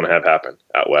what you want to have happen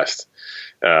out west.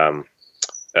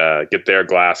 Get there,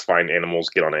 glass, find animals,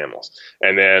 get on animals.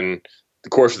 And then the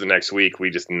course of the next week,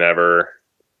 we just never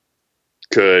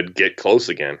could get close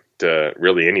again to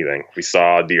really anything. We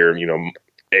saw deer,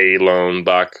 a lone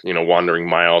buck, wandering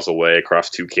miles away across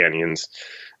 2 canyons.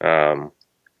 And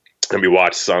we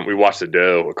watched a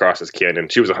doe across this canyon.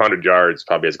 She was 100 yards,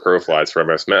 probably as a crow flies from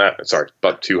us. Sorry,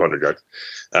 about 200 yards.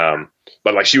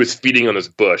 But like she was feeding on this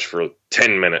bush for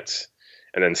 10 minutes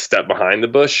and then stepped behind the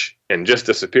bush and just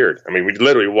disappeared. I mean, we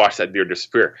literally watched that deer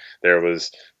disappear. There was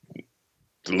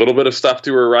a little bit of stuff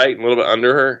to her right and a little bit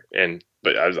under her.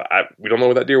 But we don't know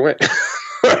where that deer went.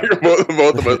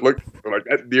 both of us looked like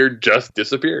that deer just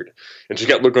disappeared. And she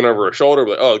kept looking over her shoulder,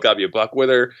 like, oh, it's got to be a buck with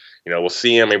her. We'll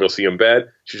see him. Maybe we'll see him in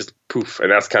bed. She just poof.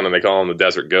 And that's kind of, they call them the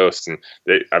desert ghosts. And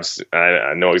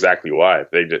I know exactly why.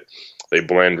 They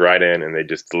blend right in and they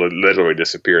just literally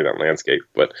disappear in that landscape.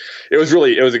 But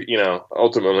ultimately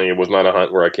it was not a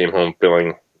hunt where I came home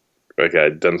feeling like I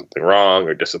had done something wrong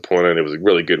or disappointed. It was a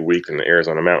really good week in the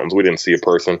Arizona mountains. We didn't see a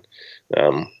person.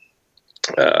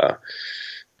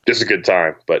 Just a good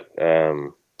time, but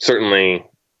certainly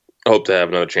hope to have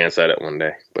another chance at it one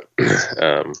day. But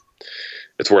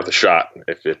it's worth a shot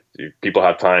if people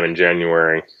have time in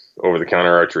January.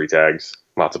 Over-the-counter archery tags,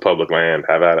 lots of public land.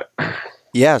 Have at it.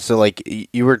 Yeah, so like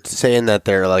you were saying that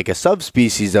they're like a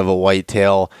subspecies of a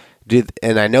whitetail.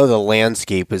 And I know the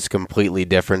landscape is completely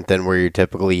different than where you're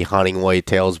typically hunting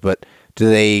whitetails, but do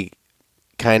they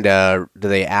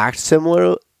act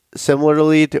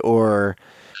similarly to, or?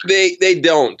 They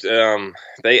don't.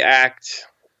 They act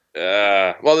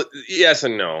well. Yes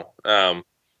and no.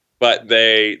 But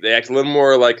they act a little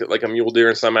more like a mule deer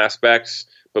in some aspects.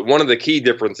 But one of the key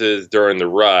differences during the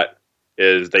rut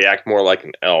is they act more like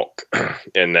an elk,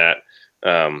 in that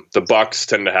the bucks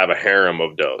tend to have a harem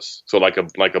of does. So like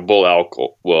a bull elk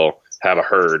will have a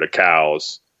herd of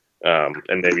cows, and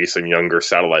maybe some younger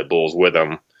satellite bulls with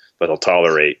them that he'll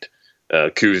tolerate.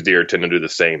 Coos deer tend to do the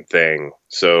same thing.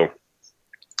 So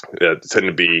tend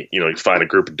to be, you find a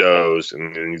group of does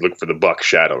and you look for the buck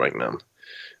shadowing them.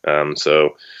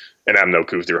 And I'm no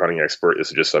Coos deer hunting expert. This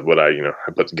is just what I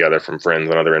put together from friends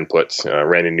and other inputs.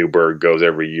 Randy Newberg goes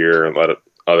every year, and a lot of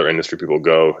other industry people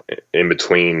go in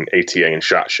between ATA and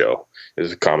SHOT Show.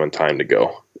 Is a common time to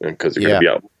go because they're going to be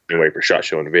out anyway for SHOT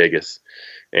Show in Vegas.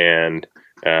 And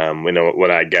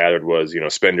what I gathered was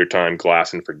spend your time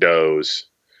glassing for does,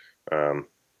 and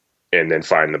then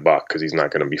find the buck because he's not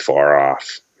going to be far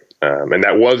off. And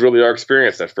that was really our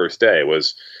experience that first day.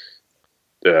 Was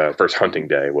first hunting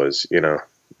day was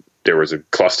there was a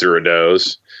cluster of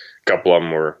does. A couple of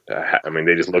them were,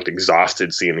 they just looked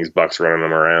exhausted seeing these bucks running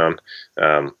them around.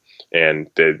 And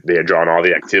they had drawn all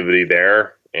the activity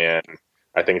there. And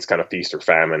I think it's kind of feast or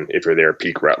famine if you're there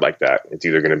peak rut like that. It's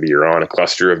either going to be you're on a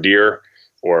cluster of deer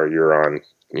or you're on,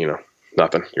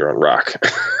 nothing. You're on rock.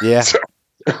 Yeah.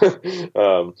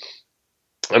 So,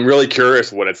 I'm really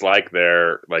curious what it's like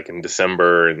there, like in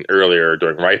December and earlier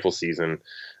during rifle season,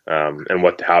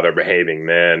 and how they're behaving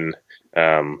then.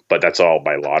 But that's all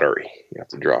by lottery. You have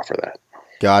to draw for that.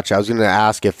 Gotcha. I was going to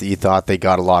ask if you thought they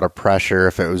got a lot of pressure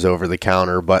if it was over the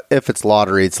counter, but if it's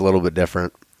lottery, it's a little bit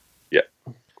different. Yeah.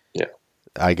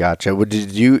 I gotcha.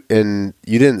 You said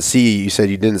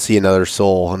you didn't see another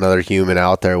soul, another human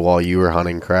out there while you were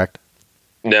hunting, correct?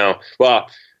 No. Well,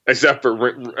 except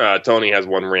for Tony has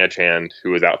one ranch hand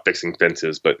who was out fixing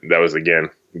fences, but that was, again,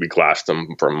 we glassed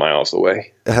them from miles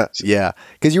away. Yeah,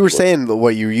 because you were saying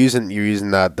what you're using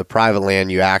the private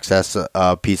land, you access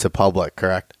a piece of public,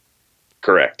 correct?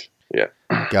 Correct. Yeah.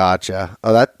 Gotcha.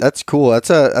 Oh, that's cool. That's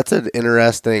an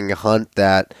interesting hunt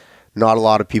that not a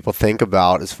lot of people think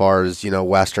about as far as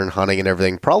Western hunting and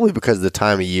everything. Probably because of the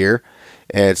time of year,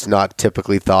 and it's not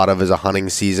typically thought of as a hunting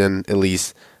season. At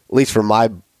least for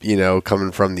my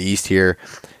coming from the east here,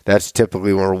 that's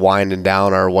typically when we're winding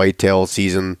down our whitetail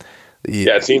season.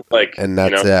 Yeah, it seems like, and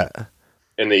that's it.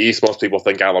 In the east, most people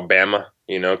think Alabama,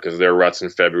 because their ruts in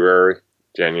February,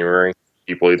 January.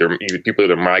 People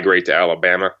either migrate to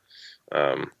Alabama,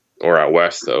 or out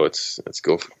west. Though let's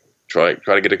go try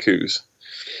to get a Coos.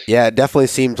 Yeah, it definitely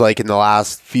seems like in the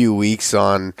last few weeks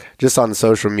on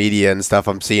social media and stuff,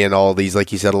 I'm seeing all these,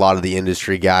 like you said, a lot of the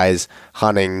industry guys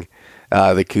hunting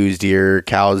the Coos deer,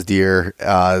 cows deer,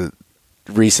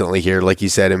 recently here, like you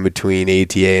said, in between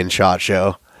ATA and SHOT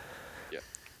Show. Yeah.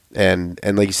 And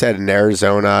like you said, in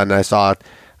Arizona, and I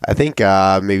think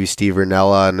maybe Steve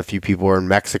Ranella and a few people were in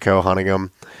Mexico hunting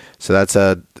them. So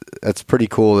that's pretty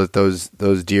cool that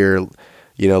those deer,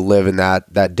 live in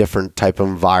that different type of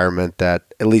environment that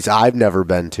at least I've never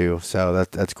been to. So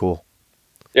that's cool.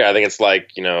 Yeah, I think it's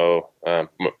like,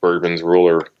 Bergman's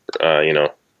rule,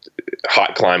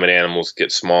 hot climate animals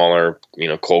get smaller,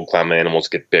 cold climate animals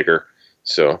get bigger.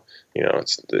 So,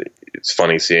 it's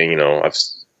funny seeing,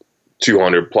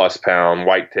 200 plus pound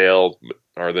whitetail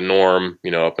are the norm,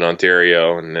 up in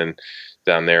Ontario. And then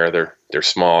down there. They're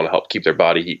small to help keep their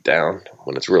body heat down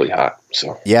when it's really hot.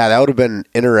 So yeah, that would have been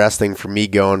interesting for me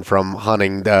going from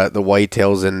hunting the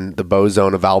whitetails in the bow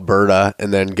zone of Alberta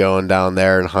and then going down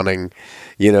there and hunting,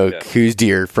 Coues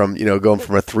deer from, going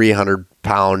from a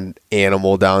 300-pound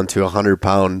animal down to a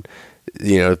 100-pound,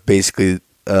 basically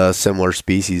a similar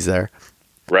species there.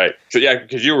 Right. So yeah,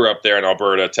 because you were up there in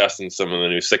Alberta testing some of the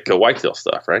new Sitka whitetail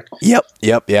stuff, right? Yep.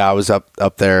 Yeah, I was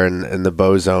up there in the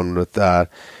bow zone with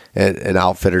an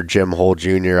outfitter, Jim Hull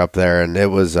Jr. up there, and it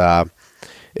was an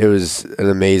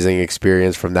amazing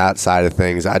experience from that side of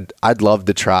things. I'd love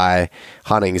to try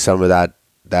hunting some of that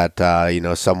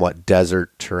somewhat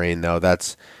desert terrain though.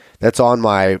 That's on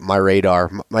my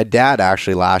radar. My dad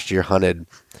actually last year hunted.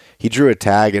 He drew a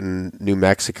tag in New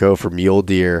Mexico for mule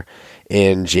deer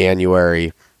in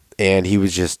January, and he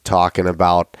was just talking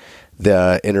about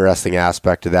the interesting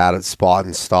aspect of that at spot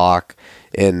and stalk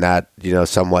in that,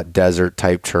 somewhat desert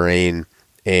type terrain.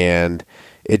 And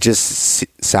it just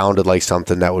sounded like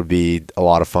something that would be a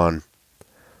lot of fun.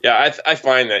 Yeah. I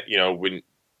find that, when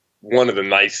one of the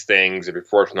nice things, if you're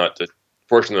fortunate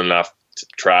enough to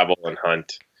travel and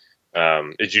hunt,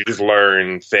 is you just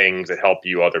learn things that help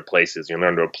you other places. You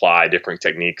learn to apply different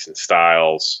techniques and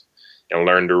styles and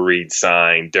learn to read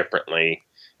sign differently.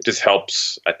 It just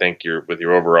helps, I think, with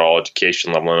your overall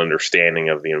education level and understanding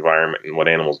of the environment and what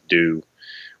animals do.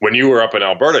 When you were up in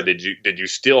Alberta, did you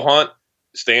still hunt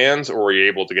stands, or were you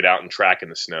able to get out and track in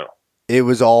the snow? It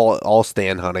was all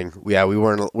stand hunting. Yeah, we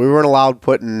weren't allowed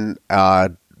putting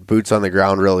boots on the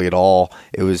ground really at all.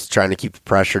 It was trying to keep the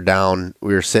pressure down.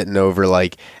 We were sitting over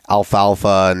like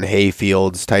alfalfa and hay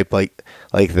fields type like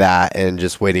that, and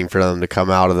just waiting for them to come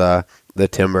out of the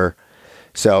timber.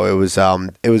 So it was all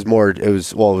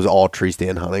tree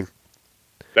stand hunting.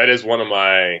 That is one of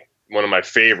my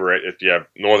favorite. If you have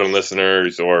northern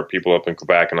listeners or people up in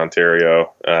Quebec and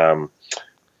Ontario,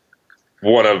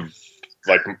 one of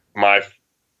like I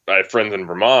have friends in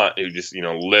Vermont who just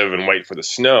live and wait for the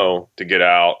snow to get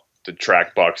out to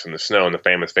track bucks in the snow. And the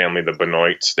famous family, the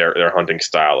Benoits, their hunting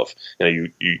style of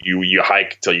you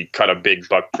hike till you cut a big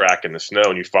buck track in the snow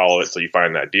and you follow it till you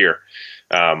find that deer.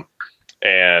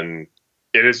 And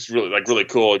it is really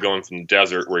cool going from the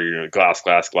desert where you're glass,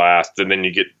 and then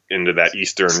you get into that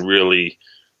eastern, really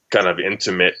kind of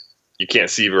intimate, you can't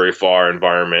see very far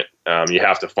environment. You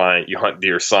have to you hunt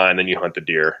deer sign, then you hunt the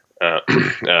deer. And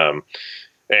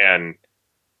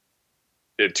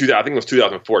I think it was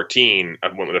 2014, I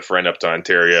went with a friend up to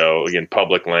Ontario, again,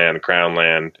 public land, crown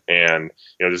land, and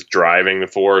just driving the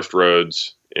forest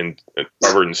roads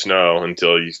covered in snow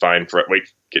until you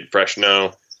get fresh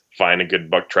snow, find a good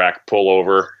buck track, pull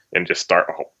over, and just start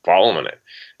following it.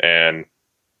 And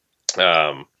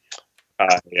I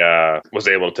was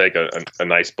able to take a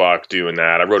nice buck doing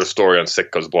that. I wrote a story on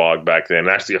Sitka's blog back then, and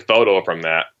actually a photo from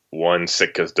that won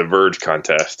Sitka's Diverge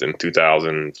contest in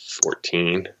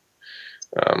 2014.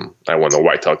 I won the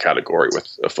whitetail category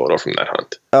with a photo from that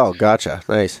hunt. Oh, gotcha.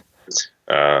 Nice.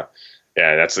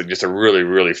 Yeah, that's just a really,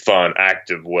 really fun,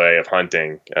 active way of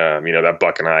hunting. That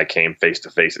buck and I came face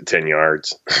to face at 10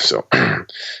 yards. So,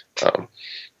 and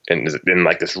in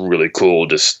like this really cool,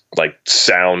 just like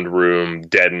sound room,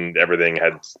 deadened, everything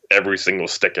had every single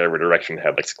stick every direction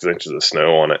had like 6 inches of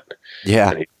snow on it.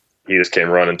 Yeah. And he just came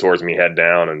running towards me, head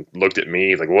down, and looked at me.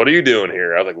 He's like, "What are you doing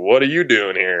here?" I was like, "What are you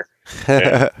doing here?"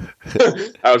 I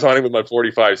was hunting with my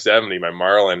 45-70, my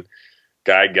Marlin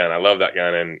guide gun. I love that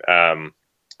gun. And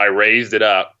I raised it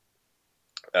up,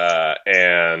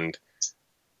 and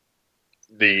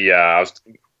the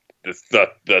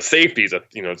safeties,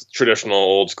 it's traditional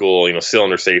old school,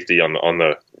 cylinder safety on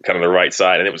the kind of the right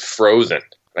side, and it was frozen.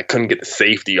 I couldn't get the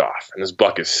safety off, and this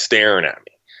buck is staring at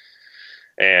me.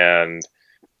 And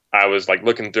I was like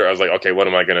looking through, I was like, okay, what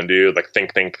am I going to do? Like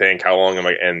think, how long am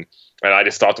I? And I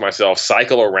just thought to myself,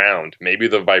 cycle around. Maybe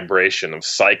the vibration of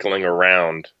cycling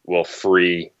around will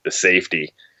free the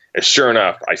safety. And sure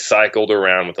enough, I cycled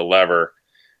around with the lever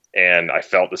and I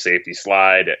felt the safety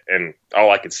slide, and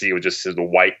all I could see was just the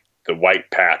white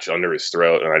patch under his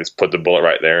throat. And I just put the bullet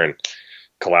right there and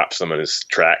collapsed some of his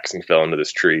tracks and fell into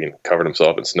this tree and covered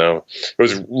himself in snow. It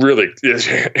was really,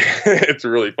 it's a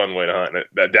really fun way to hunt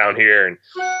that down here. And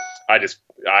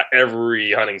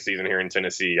every hunting season here in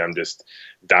Tennessee, I'm just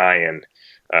dying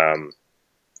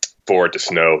for it to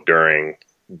snow during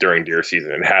deer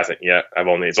season. It hasn't yet.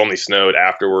 It's only snowed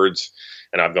afterwards,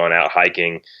 and I've gone out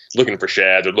hiking, looking for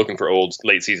shads or looking for old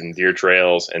late season deer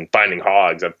trails and finding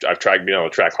hogs. I've tracked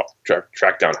down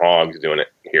hogs doing it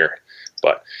here.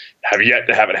 but have yet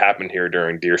to have it happen here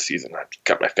during deer season. I've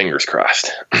got my fingers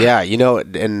crossed. Yeah,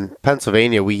 in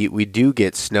Pennsylvania, we do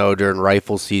get snow during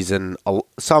rifle season.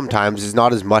 Sometimes it's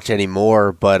not as much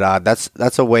anymore, but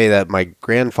that's a way that my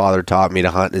grandfather taught me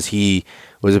to hunt. Is he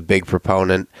was a big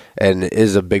proponent and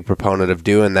is a big proponent of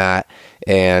doing that,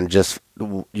 and just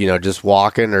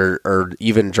walking or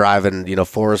even driving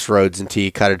forest roads until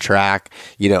you cut a track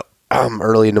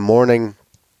early in the morning,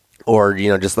 or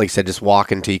just like I said, just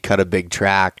walking until you cut a big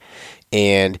track,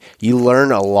 and you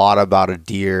learn a lot about a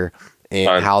deer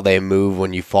and how they move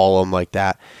when you follow them like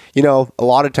that. A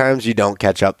lot of times you don't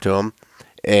catch up to them,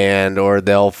 or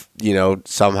they'll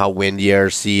somehow wind you or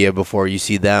see you before you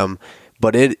see them.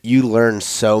 But you learn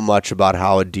so much about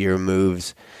how a deer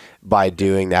moves by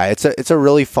doing that. It's a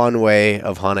really fun way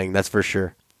of hunting, that's for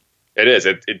sure. It is.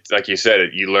 It's like you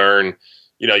said. You learn.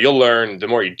 You'll learn the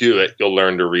more you do it. You'll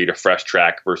learn to read a fresh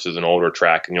track versus an older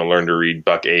track, and you'll learn to read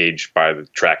buck age by the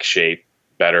track shape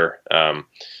better,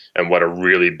 and what a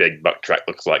really big buck track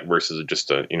looks like versus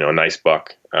just a nice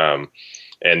buck.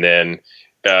 And then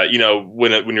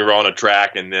when you're on a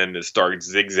track and then it starts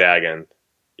zigzagging.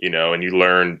 And you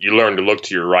learn to look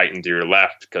to your right and to your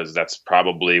left, because that's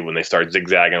probably when they start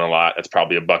zigzagging a lot. That's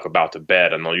probably a buck about to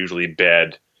bed, and they'll usually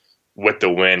bed with the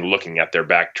wind looking at their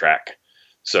back track.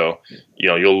 So,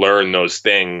 you'll learn those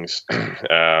things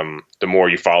the more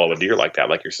you follow a deer like that.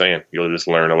 Like you're saying, you'll just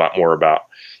learn a lot more about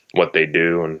what they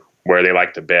do and where they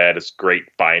like to bed. It's great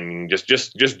finding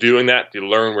just doing that to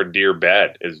learn where deer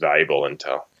bed is valuable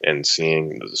intel and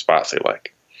seeing the spots they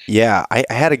like. Yeah, I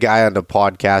had a guy on the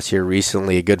podcast here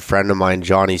recently, a good friend of mine,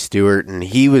 Johnny Stewart, and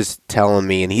he was telling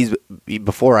me, and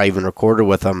before I even recorded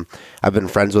with him, I've been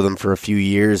friends with him for a few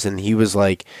years, and he was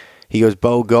like,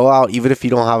 Bo, go out, even if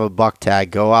you don't have a buck tag,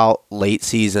 go out late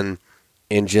season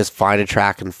and just find a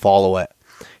track and follow it.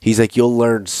 He's like, you'll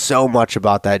learn so much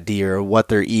about that deer, what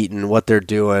they're eating, what they're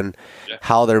doing,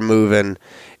 how they're moving,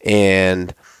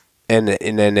 and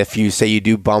then if you say you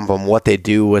do bump them, what they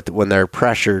do when they're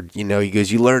pressured, he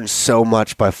goes, you learn so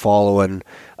much by following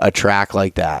a track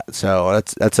like that. So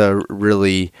that's a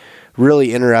really,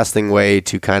 really interesting way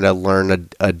to kind of learn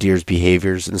a deer's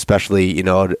behaviors, and especially,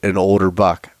 an older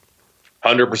buck.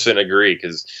 100% agree,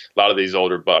 because a lot of these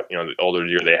older buck, the older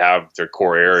deer, they have their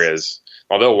core areas.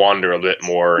 They'll wander a bit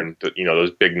more, and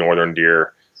those big northern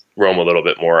deer roam a little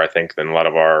bit more, I think, than a lot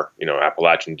of our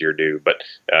Appalachian deer do. But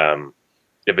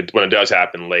when it does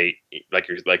happen late,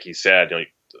 like you said,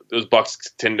 those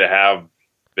bucks tend to have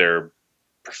their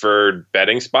preferred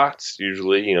bedding spots.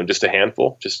 Usually, just a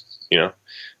handful,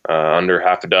 under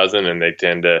half a dozen, and they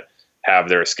tend to have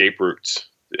their escape routes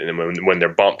when they're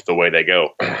bumped the way they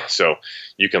go. So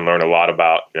you can learn a lot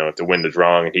about if the wind is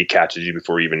wrong and he catches you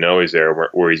before you even know he's there,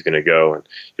 where he's going to go, and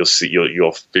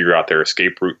you'll figure out their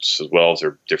escape routes as well as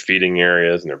their feeding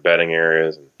areas and their bedding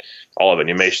areas and all of it.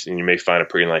 You may find a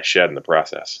pretty nice shed in the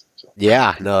process. So.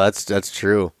 Yeah, no, that's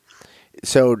true.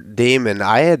 So Damon,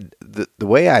 I had the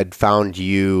way I'd found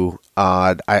you.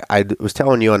 I was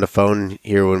telling you on the phone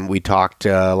here when we talked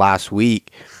last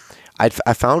week. I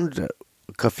found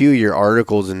a few of your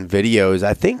articles and videos.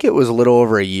 I think it was a little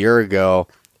over a year ago,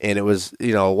 and it was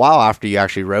a while after you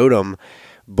actually wrote them.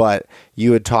 But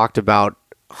you had talked about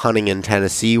hunting in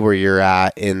Tennessee, where you're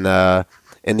at in the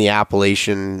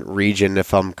Appalachian region,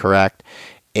 if I'm correct.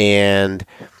 And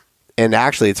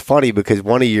actually, it's funny because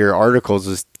one of your articles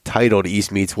is titled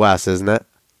East Meets West, isn't it?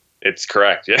 It's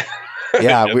correct, yeah.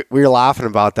 Yeah, we were laughing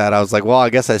about that. I was like, well, I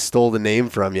guess I stole the name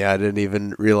from you. I didn't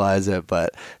even realize it,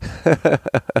 but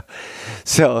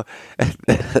so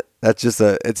that's just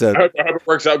I hope it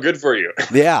works out good for you.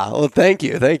 Yeah, well, thank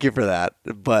you for that.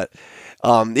 But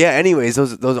anyways,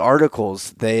 those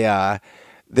articles, they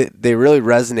really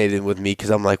resonated with me, because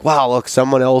I'm like, wow, look,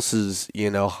 someone else is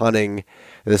hunting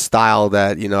the style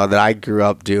that that I grew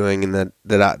up doing and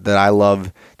that I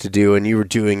love to do, and you were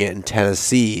doing it in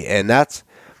Tennessee, and that's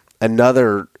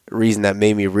another reason that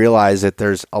made me realize that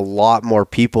there's a lot more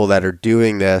people that are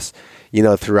doing this,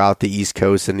 throughout the East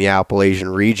Coast and the Appalachian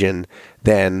region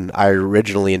than I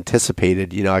originally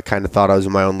anticipated. I kind of thought I was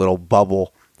in my own little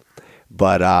bubble.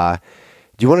 But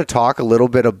do you want to talk a little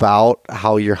bit about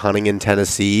how you're hunting in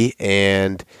Tennessee,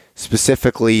 and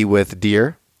specifically with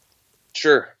deer?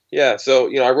 Sure. Yeah.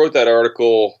 So, I wrote that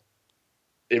article.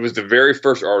 It was the very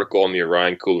first article on the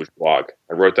Orion Coolers blog.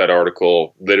 I wrote that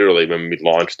article literally when we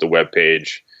launched the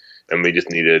webpage, and we just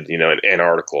needed, an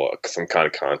article, some kind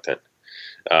of content.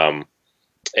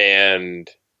 And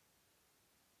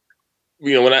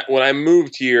when I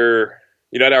moved here,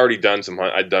 I'd already done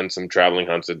I'd done some traveling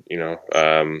hunts,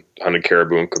 hunted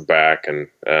caribou in Quebec, and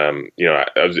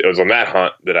it was on that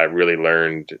hunt that I really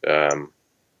learned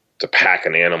pack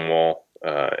an animal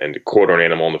and to quarter an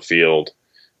animal in the field.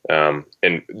 And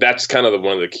that's kind of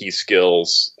one of the key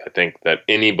skills, I think, that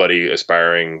anybody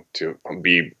aspiring to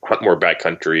hunt more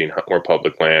backcountry and hunt more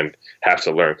public land has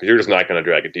to learn, because you're just not going to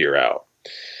drag a deer out.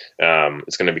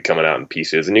 It's going to be coming out in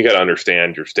pieces, and you got to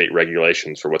understand your state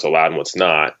regulations for what's allowed and what's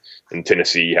not. In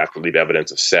Tennessee, you have to leave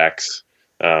evidence of sex,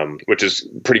 which is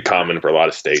pretty common for a lot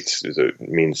of states. It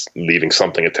means leaving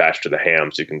something attached to the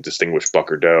ham so you can distinguish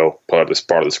buck or doe, part of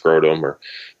the scrotum or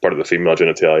part of the female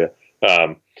genitalia.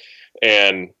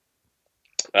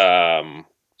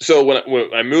 So when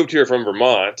I moved here from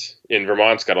Vermont, and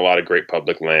Vermont's got a lot of great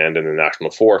public land and the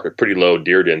national forest, but pretty low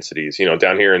deer densities.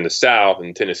 Down here in the South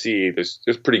in Tennessee, there's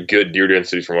pretty good deer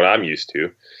densities from what I'm used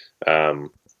to.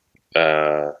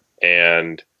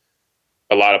 And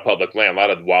a lot of public land, a lot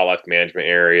of wildlife management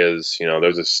areas.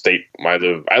 There's a state,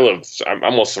 I'm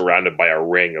almost surrounded by a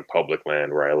ring of public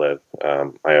land where I live.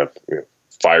 I have,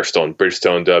 Firestone,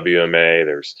 Bridgestone, WMA.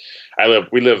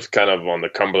 We live kind of on the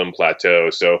Cumberland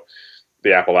Plateau. So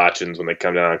the Appalachians, when they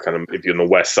come down, kind of, if you're on the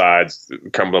west side,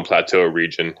 Cumberland Plateau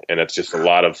region, and it's just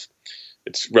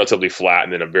it's relatively flat,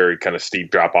 and then a very kind of steep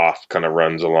drop off kind of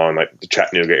runs along like the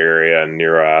Chattanooga area and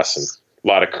near us, and a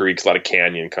lot of creeks, a lot of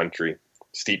canyon country,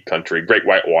 steep country, great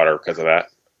whitewater because of that.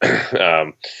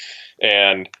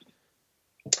 And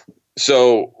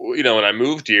so, when I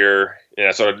moved here and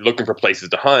I started looking for places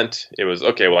to hunt, it was,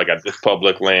 okay, well, I got this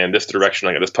public land, this direction,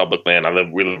 I got this public land.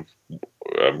 We live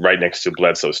right next to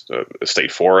Bledsoe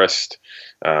State Forest.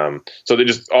 So they're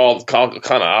just all kind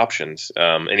of options.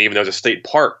 And even there's a state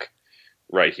park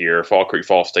right here, Fall Creek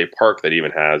Falls State Park, that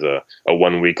even has a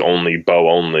 1 week only, bow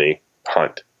only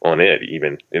hunt on it.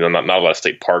 Even, not a lot of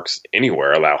state parks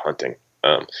anywhere allow hunting.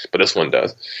 But this one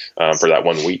does, for that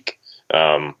 1 week.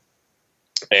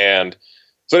 And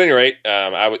so at any rate,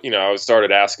 I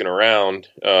started asking around,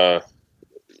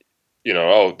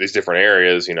 these different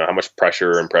areas, how much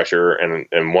pressure.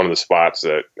 And one of the spots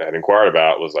that I had inquired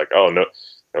about was like, oh, no,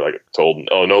 they're like told,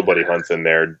 oh, nobody hunts in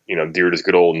there. Deer just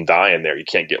get old and die in there. You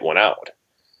can't get one out.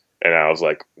 And I was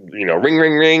like, ring,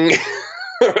 ring, ring,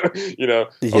 Yeah.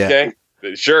 Okay.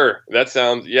 Sure, that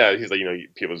sounds. Yeah, he's like,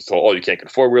 people just told, oh, you can't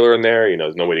get a 4-wheeler in there.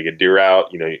 There's no way to get deer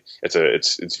out.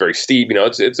 It's very steep.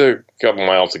 It's a couple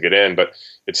miles to get in, but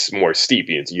it's more steep.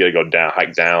 You got to go down,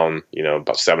 hike down.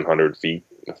 About 700 feet,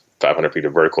 500 feet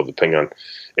of vertical, depending on.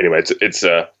 Anyway, there's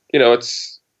a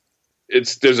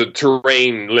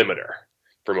terrain limiter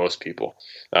for most people,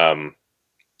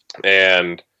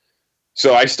 and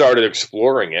so I started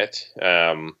exploring it.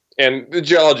 And the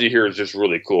geology here is just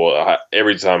really cool.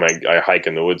 Every time I hike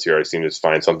in the woods here, I seem to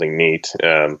find something neat.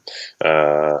 There's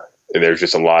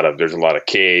a lot of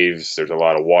caves. There's a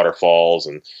lot of waterfalls,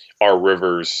 and our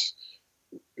rivers,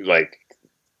 like,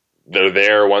 they're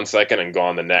there 1 second and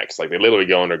gone the next. Like, they literally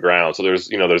go underground. So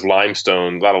there's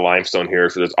limestone, a lot of limestone here.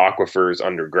 So there's aquifers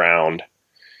underground.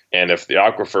 And if the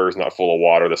aquifer is not full of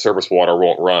water, the surface water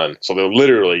won't run. So the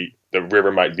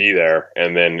river might be there,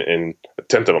 and then in a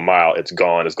tenth of a mile, it's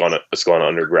gone. It's gone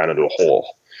underground into a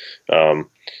hole. And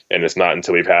it's not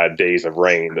until we've had days of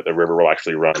rain that the river will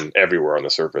actually run everywhere on the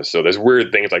surface. So there's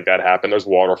weird things like that happen. There's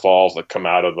waterfalls that come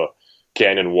out of a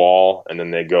canyon wall, and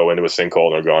then they go into a sinkhole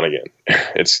and they're gone again.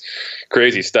 It's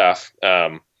crazy stuff.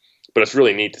 But it's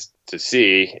really neat to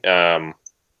see.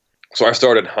 So I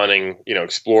started hunting,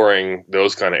 exploring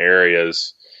those kind of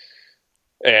areas,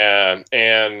 and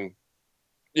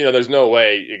there's no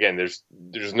way. Again, there's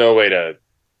no way to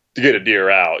get a deer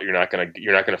out. You're not gonna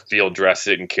field dress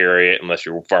it and carry it unless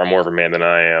you're far more of a man than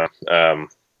I am.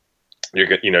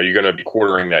 You're gonna be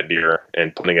quartering that deer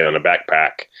and putting it in a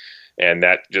backpack, and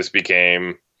that just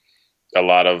became a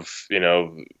lot of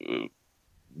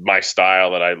my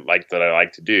style that I like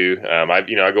to do. I'll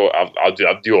do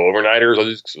overnighters. I'll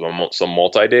do some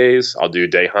multi-days. I'll do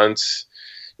day hunts.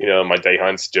 My day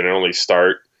hunts generally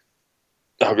start,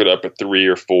 I'll get up at 3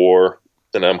 or 4,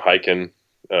 then I'm hiking,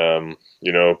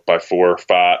 by 4 or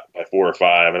 5,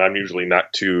 and I'm usually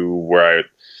not too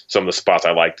some of the spots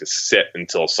I like to sit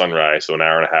until sunrise. So an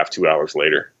hour and a half, 2 hours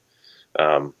later.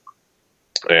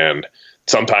 And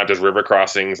sometimes there's river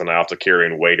crossings, and I have to carry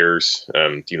in waders,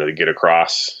 to get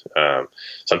across.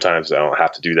 Sometimes I don't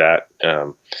have to do that.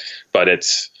 But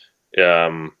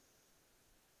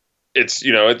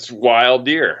it's wild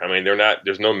deer. I mean,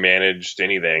 there's no managed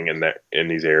anything in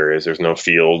these areas. There's no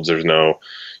fields. There's no,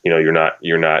 you're not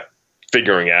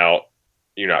figuring out,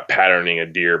 you're not patterning a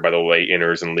deer by the way it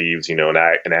enters and leaves, an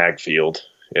ag field.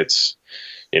 It's,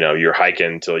 you're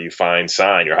hiking until you find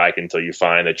sign. You're hiking until you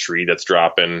find a tree that's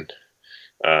dropping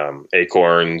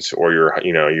acorns, or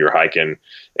you're hiking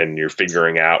and you're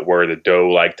figuring out where the doe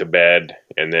like to bed,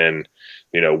 and then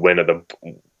when of the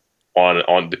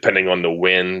on depending on the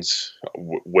winds,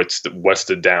 what's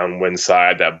the downwind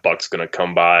side that buck's going to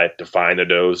come by to find the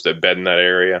does that bed in that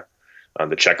area,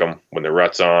 to check them when the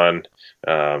rut's on.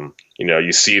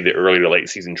 You see the early to late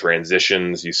season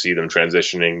transitions. You see them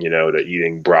transitioning, to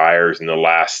eating briars in the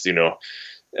last,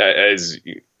 as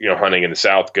hunting in the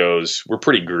South goes, we're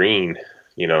pretty green,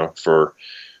 for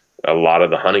a lot of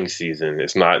the hunting season.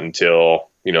 It's not until,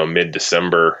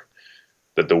 mid-December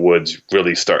that the woods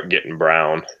really start getting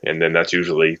brown. And then that's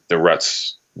usually the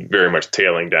rut's very much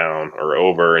tailing down or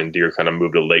over, and deer kind of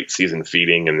move to late season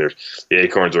feeding, and the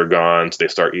acorns are gone. So they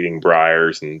start eating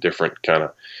briars and different kind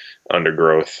of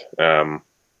undergrowth.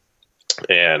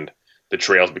 And the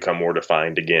trails become more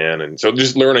defined again. And so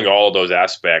just learning all of those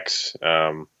aspects.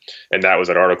 And that was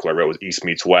an article I wrote with East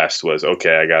Meets West was,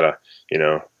 okay, I gotta,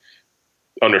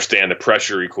 understand the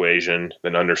pressure equation,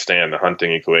 then understand the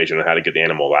hunting equation and how to get the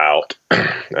animal out.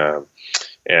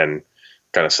 And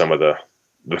kind of some of the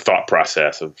thought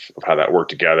process of how that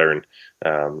worked together. And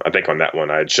I think on that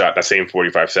one, I had shot that same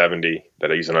 45-70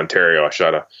 that I used in Ontario. I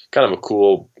shot a kind of a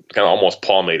cool, kind of almost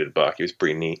palmated buck. He was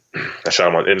pretty neat. I shot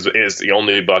him on, it is the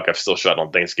only buck I've still shot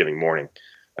on Thanksgiving morning.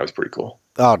 That was pretty cool.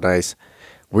 Oh, nice.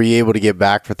 Were you able to get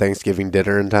back for Thanksgiving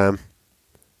dinner in time?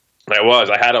 I was.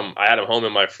 I had him home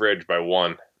in my fridge by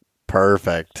 1.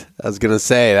 Perfect. I was gonna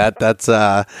say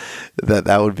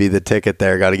that would be the ticket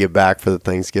there. Got to get back for the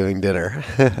Thanksgiving dinner.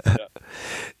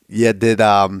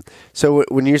 Yeah. So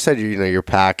when you said you're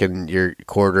packing, you're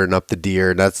quartering up the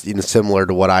deer, and that's similar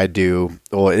to what I do.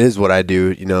 Well, it is what I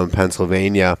do, in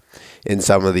Pennsylvania, in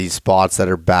some of these spots that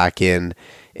are back in.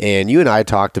 And you and I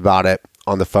talked about it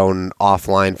on the phone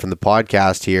offline from the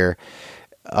podcast here,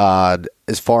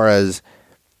 as far as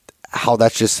how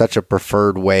that's just such a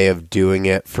preferred way of doing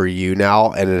it for you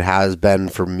now, and it has been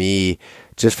for me,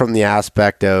 just from the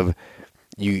aspect of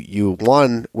you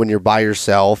one, when you're by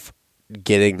yourself,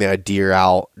 getting that deer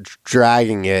out,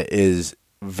 dragging it is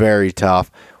very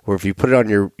tough. Where if you put it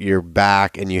on your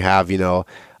back and you have a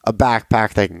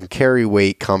backpack that can carry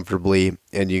weight comfortably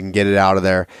and you can get it out of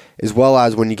there, as well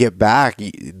as when you get back,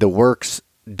 the work's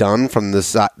done from the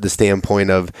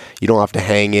standpoint of you don't have to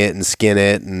hang it and skin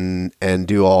it and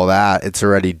do all that. It's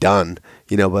already done,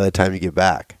 by the time you get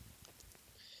back.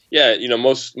 Yeah,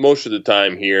 most of the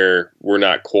time here, we're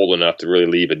not cold enough to really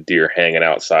leave a deer hanging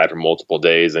outside for multiple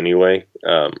days anyway.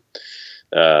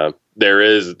 There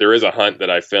is a hunt that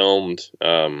I filmed.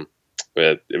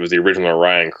 It was the original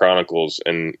Orion Chronicles,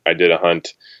 and I did a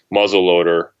hunt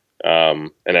muzzleloader,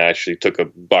 and I actually took a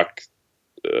buck,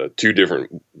 2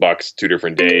 different bucks, 2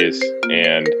 different days,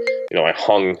 and I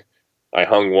hung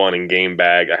one in game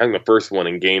bag. I hung the first one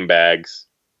in game bags,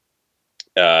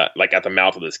 like at the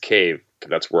mouth of this cave, because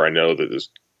that's where I know that there's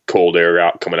cold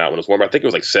air coming out when it's warm. I think it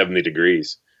was like 70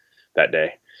 degrees that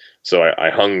day, so I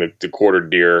hung the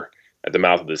quartered deer at the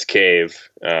mouth of this cave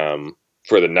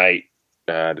for the night,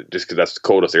 just because that's the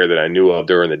coldest air that I knew of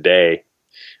during the day.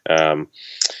 And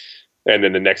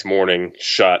then the next morning,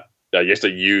 shot. I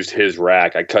used his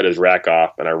rack. I cut his rack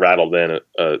off, and I rattled in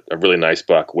a really nice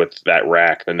buck with that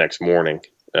rack the next morning.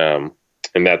 And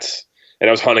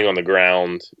I was hunting on the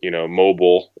ground,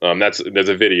 mobile. There's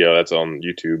a video that's on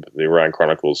YouTube, the Orion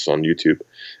Chronicles on YouTube.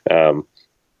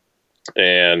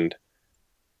 And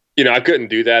I couldn't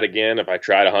do that again if I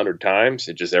tried 100 times.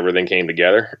 It just, everything came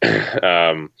together.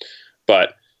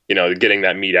 But getting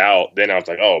that meat out, then I was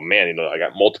like, oh man, I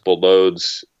got multiple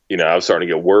loads. I was starting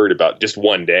to get worried about just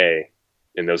one day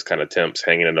in those kind of temps,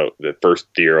 hanging in the first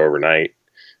deer overnight,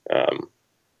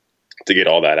 to get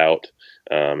all that out,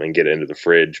 and get it into the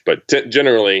fridge. But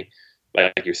generally,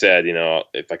 like you said,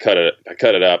 if I cut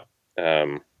it up,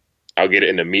 I'll get it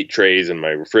into meat trays in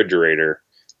my refrigerator,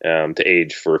 to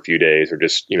age for a few days, or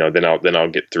just, then I'll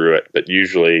get through it. But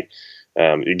usually,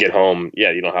 you get home,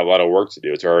 you don't have a lot of work to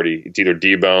do. It's either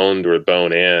deboned or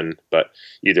bone in, but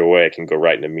either way, it can go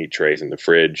right into meat trays in the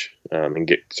fridge, and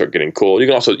start getting cool. You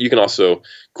can also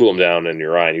cool them down in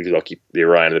your Orion. Usually I'll keep the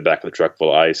Orion in the back of the truck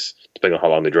full of ice, depending on how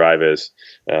long the drive is,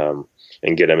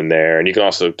 and get them in there. And you can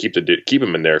also keep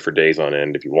them in there for days on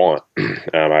end if you want.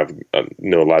 I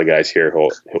know a lot of guys here who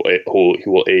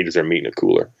will age their meat in a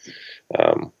cooler.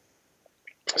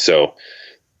 So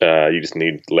you just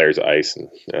need layers of ice,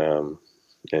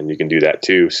 and you can do that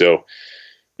too. So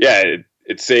yeah,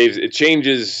 it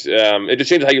changes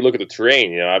how you look at the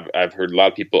terrain. I've heard a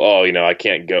lot of people, I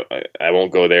can't go, I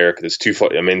won't go there because it's too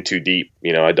far, I'm in too deep.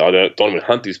 I don't even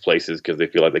hunt these places because they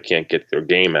feel like they can't get their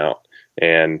game out.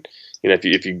 And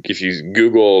if you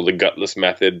Google the gutless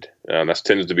method, that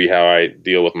tends to be how I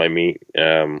deal with my meat.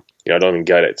 I don't even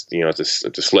gut it. It's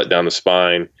a slit down the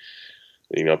spine,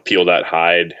 peel that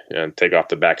hide and take off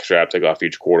the back strap, take off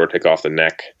each quarter, take off the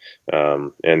neck,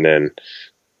 and then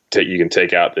you can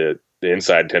take out the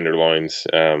inside tenderloins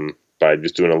by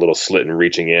just doing a little slit and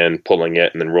reaching in, pulling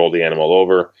it, and then roll the animal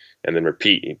over, and then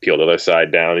repeat. You peel the other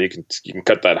side down. And you can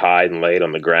cut that hide and lay it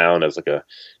on the ground as like a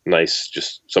nice,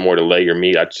 just somewhere to lay your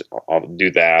meat. I'll do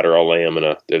that, or I'll lay them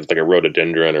there's like a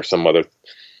rhododendron or some other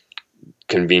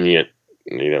convenient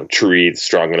tree that's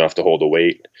strong enough to hold the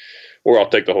weight. Or I'll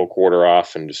take the whole quarter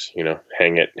off and just,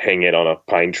 hang it on a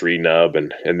pine tree nub,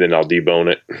 and then I'll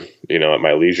debone it, at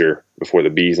my leisure before the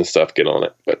bees and stuff get on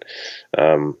it. But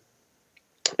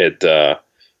it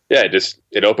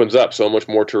opens up so much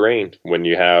more terrain when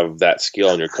you have that skill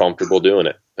and you're comfortable doing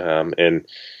it. I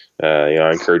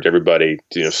encourage everybody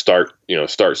to start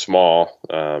small.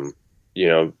 Do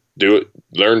it.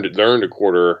 Learn to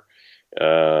quarter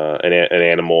an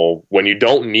animal when you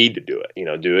don't need to do it.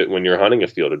 Do it when you're hunting a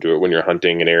field, or do it when you're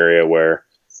hunting an area where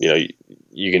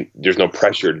you can. There's no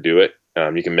pressure to do it.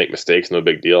 You can make mistakes, no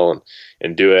big deal,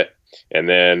 and do it. And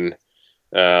then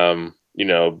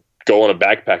go on a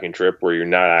backpacking trip where you're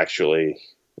not actually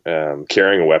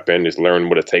carrying a weapon. Just learn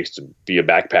what it takes to be a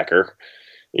backpacker.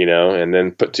 And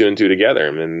then put 2 and 2 together.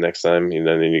 And then next time,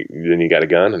 then you got a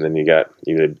gun, and then you got,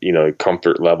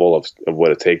 comfort level of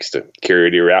what it takes to carry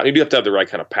a deer out. And you do have to have the right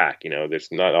kind of pack.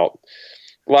 There's not a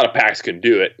lot of packs can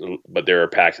do it, but there are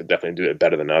packs that definitely do it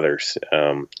better than others.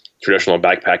 Traditional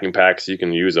backpacking packs, you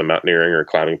can use a mountaineering or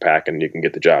climbing pack and you can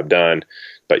get the job done.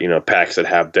 But, packs that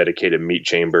have dedicated meat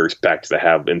chambers, packs that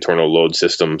have internal load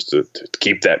systems to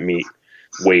keep that meat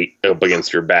weight up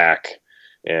against your back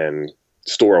and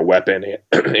store a weapon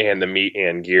and the meat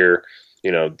and gear,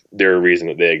 they're a reason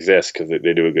that they exist, because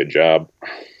they do a good job.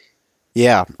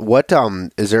 Yeah. What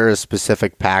is there a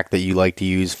specific pack that you like to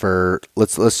use for?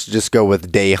 Let's just go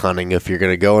with day hunting. If you're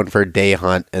going to go in for a day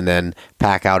hunt and then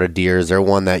pack out a deer, is there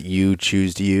one that you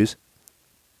choose to use?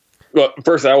 Well,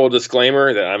 first I will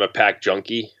disclaimer that I'm a pack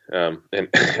junkie, and I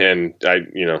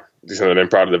I've been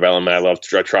part of development. I love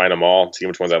trying them all, see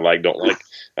which ones I like, don't like.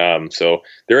 So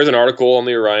there is an article on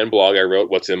the Orion blog I wrote,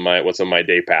 what's in my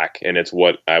day pack, and it's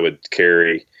what I would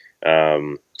carry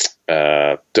to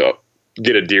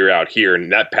get a deer out here.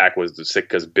 And that pack was the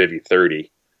Sitka's Bivy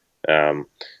 30 in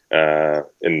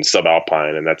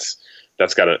subalpine, and that's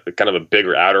got a kind of a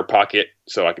bigger outer pocket,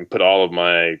 so I can put all of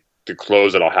the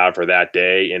clothes that I'll have for that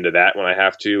day into that when I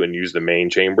have to, and use the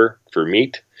main chamber for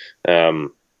meat.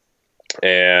 And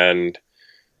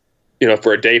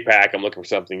for a day pack, I'm looking for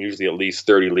something usually at least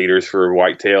 30 liters for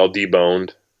whitetail,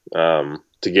 deboned,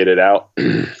 to get it out.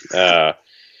 And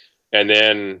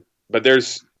then, but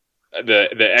there's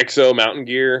the Exo mountain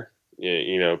gear,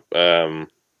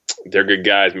 they're good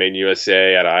guys, made in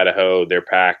USA out of Idaho. Their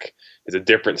pack is a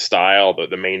different style, but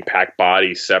the main pack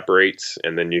body separates,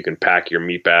 and then you can pack your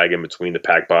meat bag in between the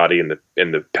pack body and the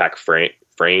pack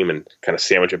frame and kind of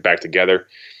sandwich it back together.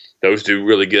 Those do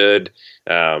really good.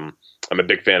 I'm a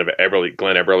big fan of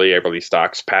Glen Everly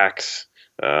Stocks packs.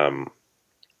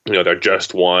 They're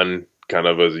just one, kind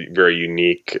of a very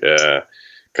unique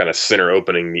kind of center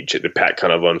opening meat. The pack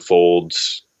kind of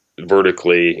unfolds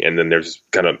vertically, and then there's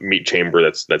kind of meat chamber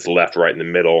that's left right in the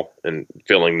middle, and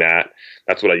filling that.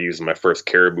 That's what I used in my first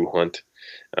caribou hunt.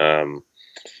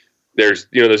 There's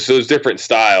those different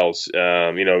styles,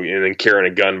 and then carrying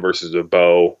a gun versus a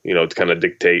bow, it kind of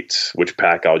dictates which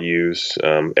pack I'll use.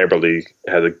 Everly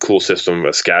has a cool system,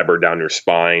 a scabbard down your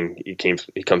spine. He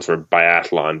comes from a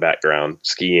biathlon background,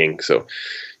 skiing, so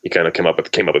he kind of came up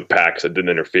with packs that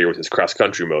didn't interfere with his cross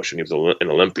country motion. He was an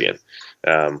Olympian,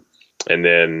 and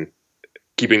then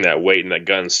keeping that weight and that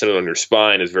gun centered on your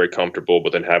spine is very comfortable.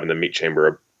 But then having the meat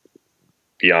chamber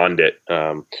beyond it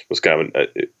was kind of a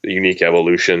unique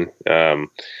evolution.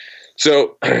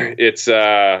 So it's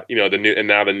the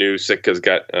new Sitka's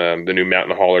got the new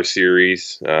Mountain Hauler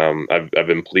series. I've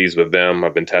been pleased with them.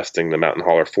 I've been testing the Mountain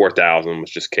Hauler 4000,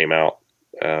 which just came out,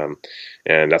 and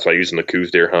that's what I used in the Coues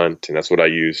deer hunt, and that's what I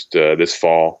used this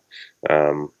fall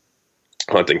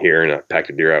hunting here, and I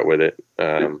packed a deer out with it.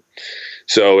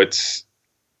 So it's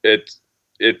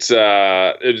there's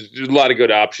a lot of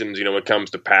good options. When it comes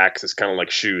to packs, it's kind of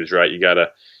like shoes, right? You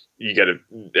gotta,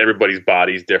 everybody's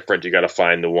body's different. You gotta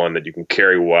find the one that you can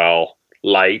carry well,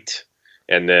 light,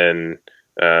 and then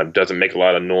doesn't make a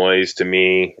lot of noise to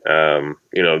me.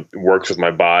 Works with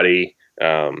my body,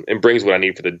 and brings what I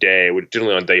need for the day.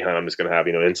 Generally on day hunt, I'm just gonna have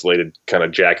insulated kind of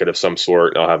jacket of some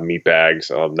sort. I'll have meat bags.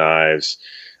 I'll have knives.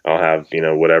 I'll have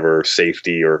whatever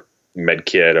safety or med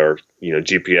kit or,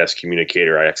 GPS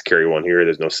communicator. I have to carry one here.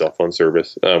 There's no cell phone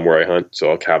service where I hunt,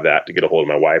 so I'll have that to get a hold of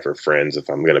my wife or friends if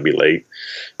I'm going to be late.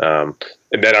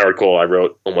 In that article, I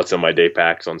wrote on what's in my day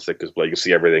packs on Sitka's Blade. You can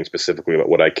see everything specifically about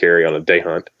what I carry on a day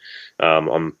hunt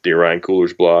on the Orion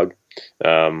Coolers blog.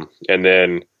 And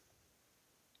then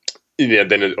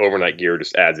the overnight gear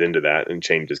just adds into that and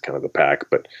changes kind of the pack.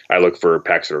 But I look for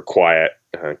packs that are quiet,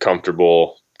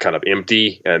 comfortable, kind of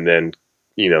empty, and then,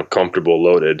 comfortable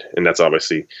loaded. And that's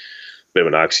obviously a bit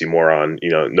of an oxymoron.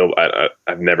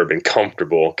 I've never been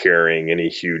comfortable carrying any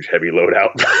huge heavy load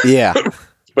out. Yeah.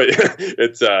 But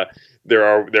it's there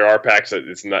are packs that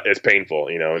it's painful,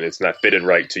 and it's not fitted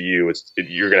right to you.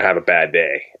 You're going to have a bad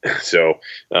day. So,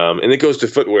 and it goes to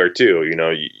footwear too.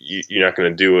 You're not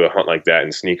going to do a hunt like that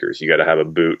in sneakers. You got to have a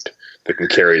boot that can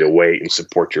carry the weight and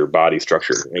support your body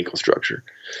structure, ankle structure,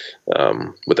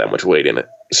 with that much weight in it.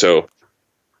 So,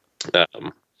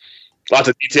 lots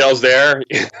of details there.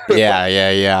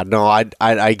 Yeah. No,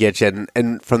 I get you.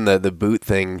 And from the boot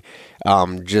thing,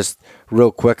 just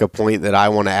real quick, a point that I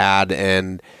want to add,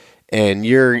 and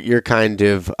you're kind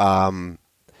of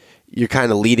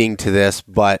leading to this,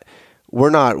 but we're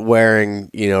not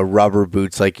wearing, rubber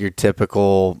boots like your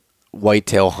typical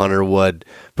whitetail hunter would,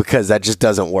 because that just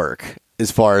doesn't work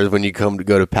as far as when you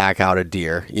go to pack out a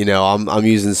deer. I'm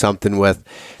using something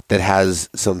that has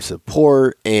some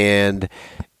support, and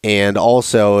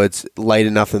also it's light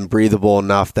enough and breathable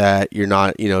enough that you're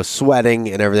not, sweating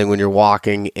and everything when you're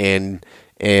walking, and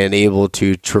able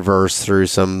to traverse through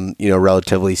some,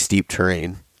 relatively steep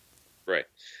terrain. Right.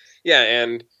 Yeah.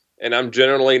 And I'm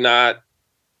generally not,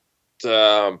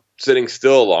 sitting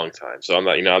still a long time. So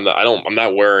I'm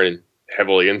not wearing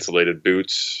heavily insulated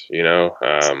boots,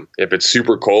 if it's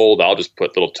super cold, I'll just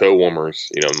put little toe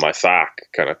warmers, in my sock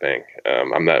kind of thing.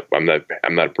 I'm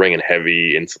not bringing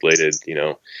heavy insulated,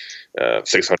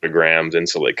 600 grams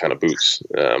insulate kind of boots.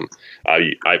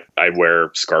 I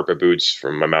wear Scarpa boots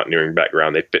from my mountaineering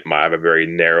background. They fit I have a very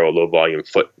narrow, low volume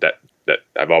foot that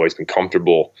I've always been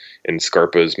comfortable in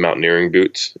Scarpa's mountaineering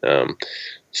boots.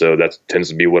 So that tends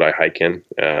to be what I hike in.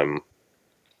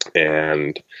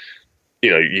 And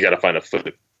you got to find a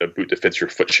boot that fits your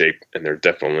foot shape, and there's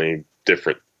definitely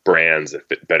different brands that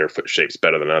fit better foot shapes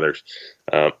better than others.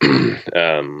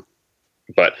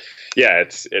 But yeah,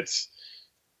 it's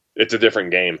a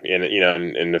different game, and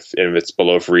if it's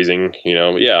below freezing,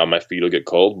 my feet will get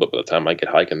cold, but by the time I get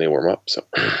hiking, they warm up. So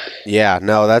yeah,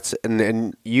 no, that's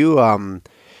and you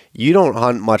don't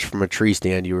hunt much from a tree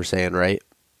stand, you were saying, right?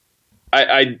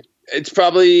 It's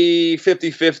probably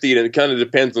 50-50, and it kind of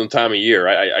depends on the time of year.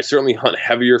 I certainly hunt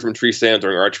heavier from tree stands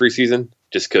during archery season,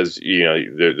 just because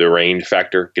the range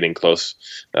factor, getting close.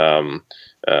 So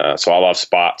I'll have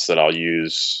spots that I'll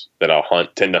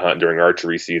tend to hunt during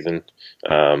archery season,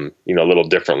 a little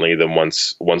differently than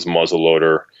once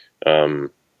muzzleloader, and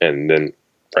then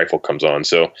rifle comes on.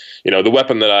 So, the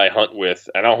weapon that I hunt with,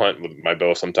 and I'll hunt with my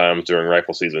bow sometimes during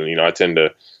rifle season, I tend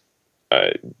to,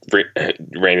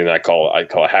 Randy and I call it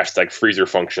hashtag freezer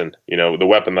function. The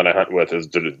weapon that I hunt with is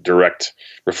the direct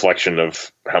reflection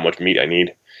of how much meat I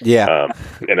need. Yeah.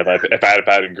 And if I've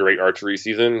had a great archery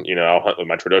season, I'll hunt with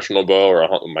my traditional bow, or I'll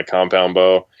hunt with my compound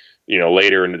bow,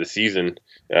 later into the season,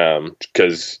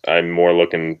 because I'm more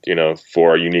looking,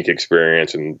 for a unique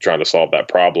experience and trying to solve that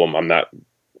problem.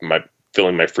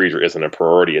 Filling my freezer isn't a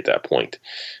priority at that point.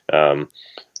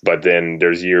 But then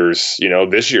there's years,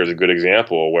 this year is a good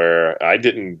example where I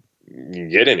didn't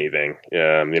get anything,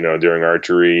 during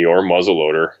archery or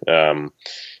muzzleloader.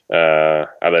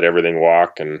 I let everything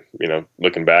walk, and,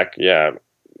 looking back, yeah,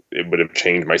 it would have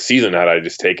changed my season had I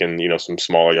just taken, some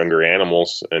smaller, younger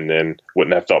animals, and then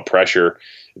wouldn't have felt pressure.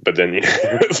 But then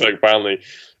it's like finally,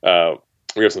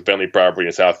 we have some family property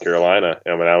in South Carolina,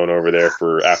 and when I went over there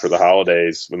after the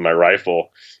holidays with my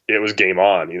rifle, it was game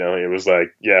on. It was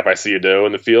like, yeah, if I see a doe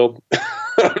in the field,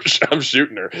 I'm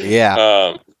shooting her.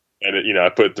 Yeah. And I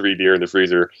put 3 deer in the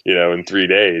freezer, in 3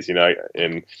 days.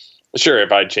 And sure,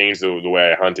 if I'd changed the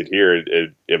way I hunted here,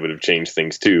 it would have changed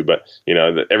things too. But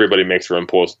everybody makes their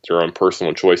own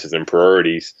personal choices and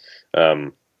priorities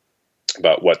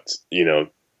about what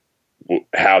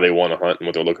how they want to hunt and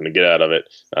what they're looking to get out of it.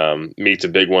 Meat's a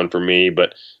big one for me,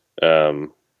 but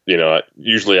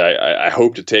usually I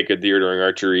hope to take a deer during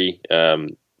archery.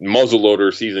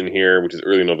 Muzzleloader season here, which is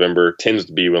early November, tends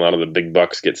to be when a lot of the big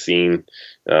bucks get seen.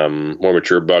 More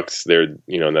mature bucks, they're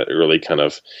in that early kind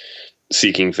of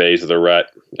seeking phase of the rut,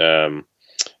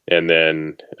 and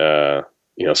then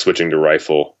switching to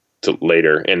rifle to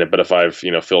later. But if I've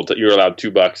filled, you're allowed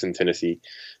 2 bucks in Tennessee.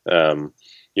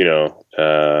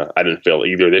 I didn't fail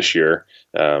either this year.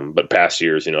 But past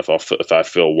years, if I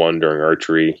fail one during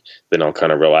archery, then I'll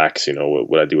kind of relax,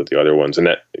 what I do with the other ones. And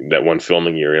that one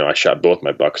filming year, I shot both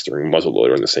my bucks during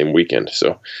muzzleloader in the same weekend.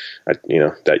 So,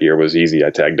 that year was easy. I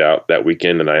tagged out that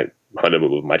weekend and I hunted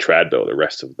with my trad bow the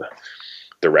rest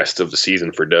of the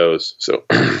season for does. So,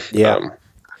 yeah,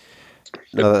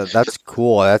 no, that's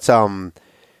cool. That's,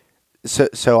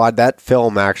 So that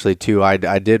film actually too,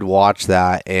 I did watch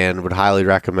that and would highly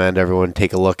recommend everyone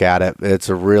take a look at it. It's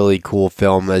a really cool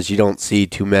film, as you don't see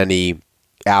too many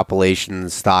Appalachian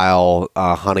style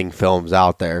hunting films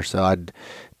out there. So I'd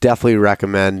definitely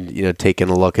recommend taking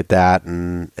a look at that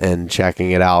and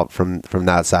checking it out from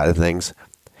that side of things.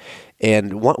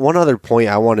 And one other point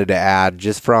I wanted to add,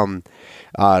 just from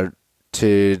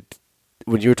to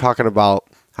when you were talking about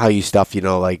how you stuff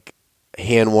like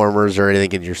hand warmers or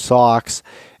anything in your socks.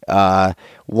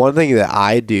 One thing that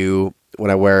I do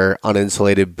when I wear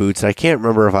uninsulated boots, and I can't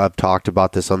remember if I've talked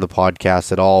about this on the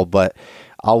podcast at all, but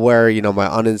I'll wear, my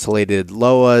uninsulated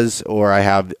Loas, or I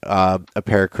have a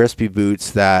pair of crispy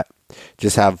boots that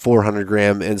just have 400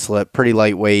 gram insulate, pretty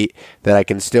lightweight, that I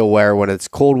can still wear when it's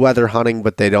cold weather hunting,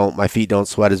 but my feet don't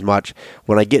sweat as much.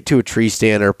 When I get to a tree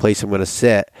stand or a place I'm going to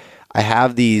sit, I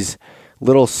have these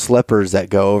little slippers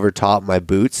that go over top my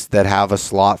boots that have a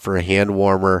slot for a hand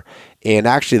warmer. And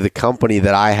actually the company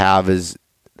that I have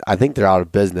I think they're out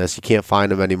of business. You can't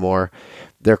find them anymore.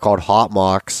 They're called Hot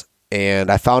Mocs, and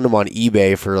I found them on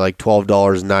eBay for like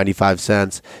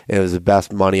 $12.95. And it was the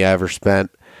best money I ever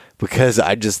spent, because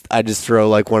I just throw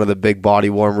like one of the big body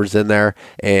warmers in there,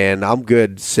 and I'm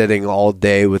good sitting all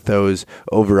day with those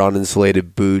over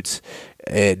uninsulated boots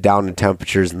down in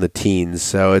temperatures in the teens.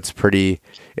 So it's a pretty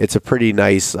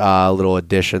nice little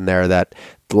addition there. That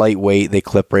lightweight, they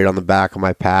clip right on the back of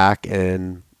my pack,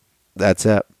 and that's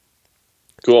it.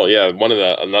 Cool. Yeah,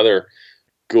 another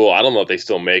cool. I don't know if they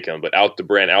still make them, but the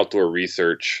brand Outdoor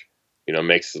Research,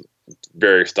 makes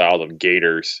various styles of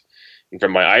gaiters. And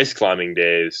from my ice climbing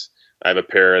days, I have a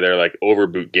pair of their like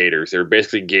overboot gaiters. They're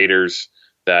basically gaiters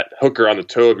that hook around the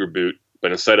toe of your boot,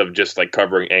 but instead of just like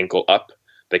covering ankle up,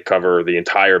 they cover the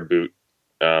entire boot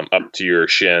up to your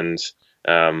shins.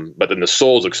 But then the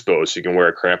sole's exposed, so you can wear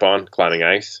a crampon climbing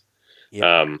ice.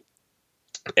 Yep.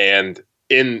 And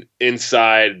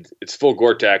inside, it's full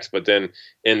Gore-Tex, but then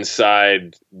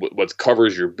inside what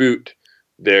covers your boot,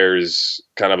 there's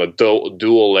kind of a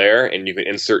dual layer, and you can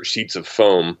insert sheets of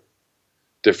foam,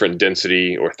 different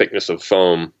density or thickness of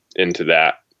foam into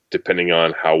that, depending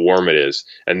on how warm it is.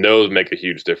 And those make a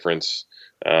huge difference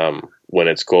when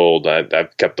it's cold.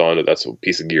 I've kept on to that's a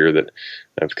piece of gear that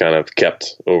I've kind of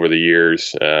kept over the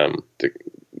years.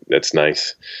 That's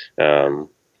nice.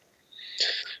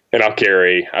 And I've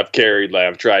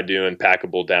tried doing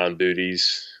packable down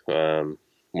booties,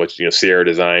 which Sierra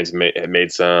Designs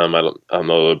made some. I don't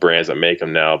know the brands that make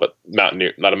them now, but a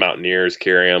lot of mountaineers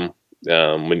carry them.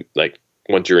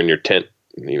 Once you're in your tent,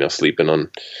 sleeping on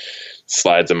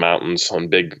slides of mountains on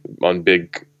big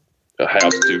high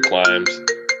altitude climbs.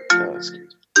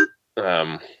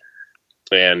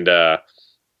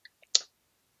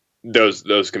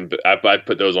 Those can I've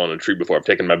put those on a tree before. I've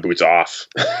taken my boots off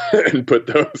and put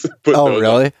those.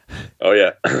 Really? On. Oh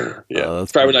yeah, yeah. Oh,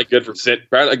 it's probably not good for scent.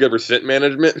 Probably not good for scent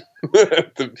management.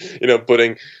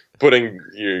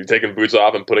 You're taking boots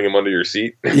off and putting them under your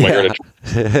seat. Yeah.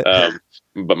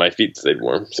 But my feet stayed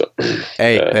warm. So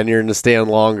hey, then you're in the stand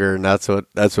longer, and that's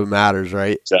what matters,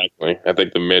 right? Exactly. I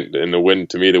think the wind,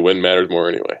 to me, the wind matters more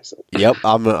anyway. So. Yep,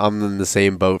 I'm in the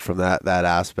same boat from that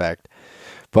aspect.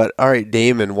 But all right,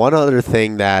 Damon, one other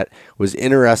thing that was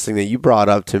interesting that you brought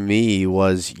up to me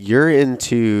was are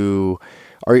you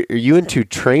into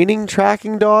training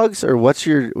tracking dogs, or what's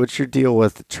your deal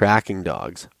with tracking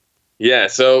dogs? Yeah,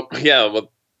 so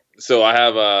I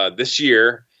have this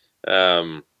year.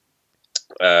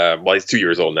 He's 2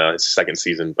 years old now. It's his second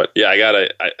season, but yeah, I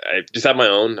just have my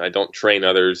own. I don't train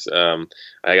others. I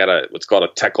got what's called a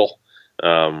Teckel.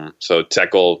 So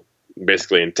Teckel,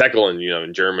 basically in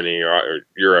Germany or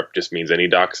Europe just means any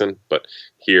dachshund, but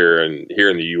here in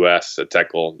the U.S., a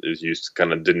Teckel is used to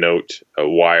kind of denote a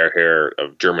wire hair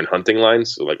of German hunting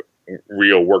lines, so like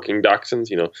real working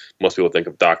dachshunds. Most people think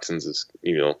of dachshunds as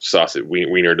sausage,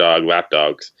 wiener dog, lap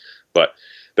dogs, but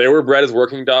they were bred as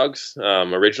working dogs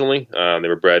originally. They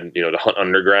were bred, to hunt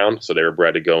underground, so they were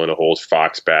bred to go into holes,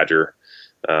 fox, badger,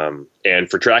 and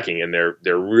for tracking. And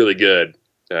they're really good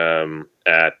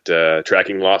at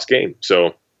tracking lost game.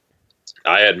 So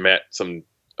I had met some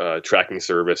tracking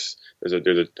service.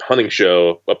 There's a hunting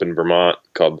show up in Vermont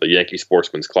called the Yankee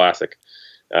Sportsman's Classic,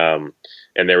 and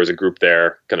there was a group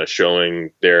there kind of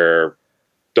showing their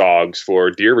dogs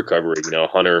for deer recovery. A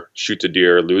hunter shoots a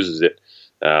deer, loses it.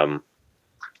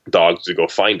 Dogs to go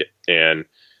find it. And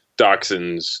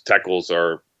dachshunds, Teckles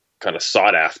are kind of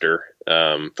sought after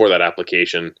for that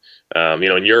application.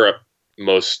 In Europe,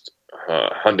 most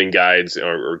hunting guides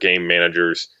or game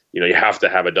managers, you have to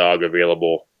have a dog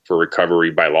available for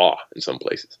recovery by law in some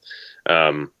places.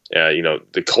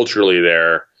 Culturally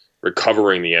there,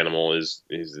 recovering the animal is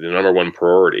the number one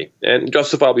priority, and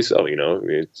justifiably so.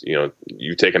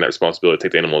 You've taken that responsibility to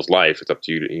take the animal's life. It's up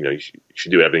to you to, you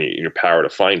should do everything in your power to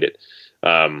find it.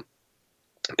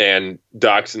 And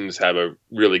dachshunds have a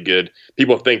really good,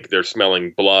 people think they're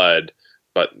smelling blood,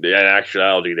 but in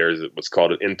actuality, there's what's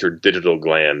called an interdigital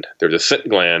gland. There's a scent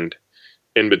gland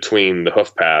in between the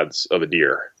hoof pads of a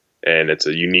deer, and it's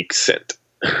a unique scent.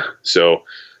 So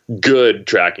good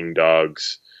tracking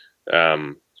dogs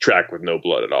track with no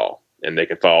blood at all, and they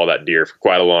can follow that deer for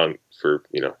quite a long,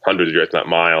 hundreds of yards, if not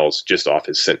miles, just off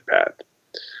his scent pad.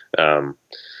 And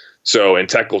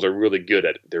Teckles are really good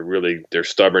at it. They're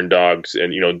stubborn dogs,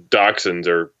 and dachshunds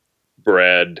are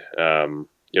bred.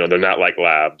 They're not like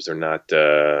labs. They're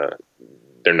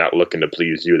not looking to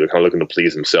please you. They're kind of looking to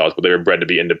please themselves. But they were bred to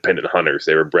be independent hunters.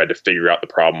 They were bred to figure out the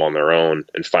problem on their own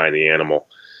and find the animal.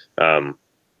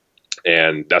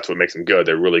 And that's what makes them good.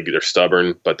 They're really good. They're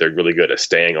stubborn, but they're really good at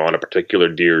staying on a particular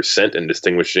deer's scent and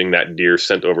distinguishing that deer's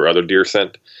scent over other deer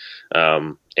scent,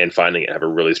 and finding it, have a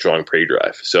really strong prey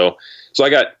drive. So I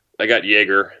got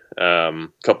Jaeger,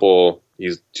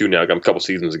 he's 2 now, I got him a couple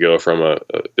seasons ago from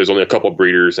there's only a couple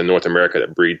breeders in North America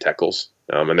that breed Teckles,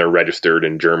 and they're registered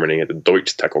in Germany at the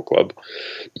Deutsch Teckel Club,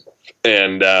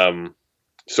 and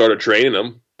started training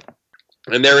them.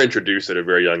 And they're introduced at a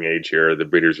very young age here. The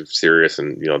breeders are serious,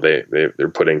 and they're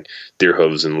putting deer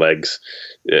hooves and legs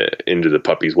into the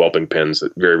puppies' whelping pens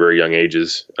at very, very young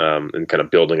ages, and kind of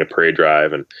building a prey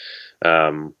drive.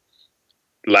 And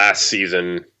last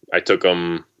season, I took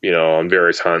him, on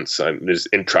various hunts. I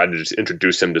tried to just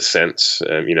introduce him to scents.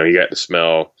 He got to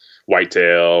smell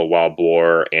whitetail, wild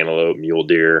boar, antelope, mule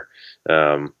deer,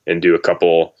 and do a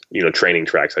couple, training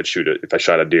tracks. I'd shoot it. If I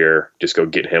shot a deer, just go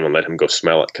get him and let him go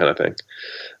smell it, kind of thing,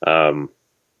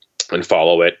 and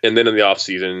follow it. And then in the off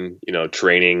season,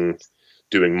 training,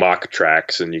 doing mock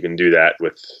tracks, and you can do that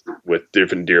with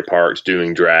different deer parts,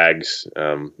 doing drags,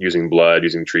 using blood,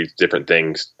 using treats, different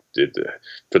things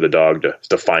for the dog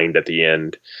to find at the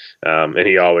end. And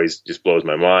he always just blows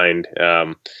my mind.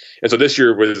 And so this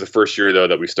year was the first year, though,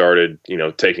 that we started,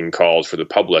 taking calls for the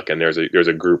public. And there's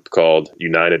a group called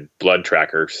United Blood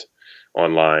Trackers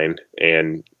online.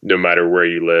 And no matter where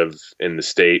you live in the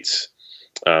States,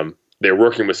 they're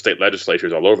working with state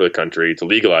legislatures all over the country to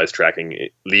legalize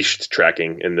leashed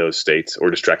tracking in those states, or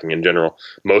just tracking in general.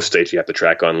 Most states you have to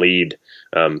track on lead.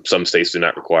 Some states do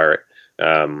not require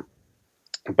it.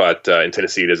 But in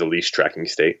Tennessee, it is a leash tracking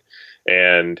state.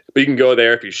 But you can go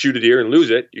there. If you shoot a deer and lose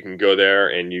it, you can go there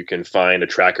and you can find a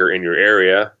tracker in your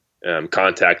area,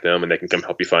 contact them, and they can come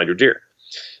help you find your deer.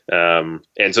 And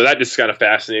so that just kind of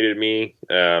fascinated me.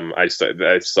 I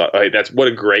thought, hey, that's what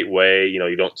a great way.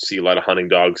 You don't see a lot of hunting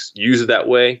dogs use it that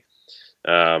way.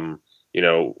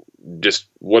 Just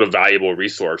what a valuable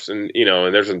resource. And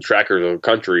there's some trackers in the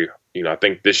country. I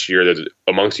think this year there's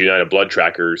amongst United Blood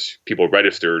Trackers, people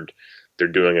registered. They're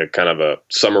doing a kind of a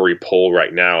summary poll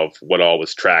right now of what all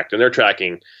was tracked, and they're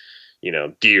tracking,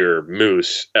 deer,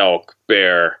 moose, elk,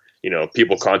 bear.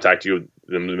 People contact you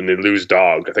when they lose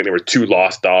dogs. I think there were 2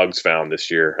 lost dogs found this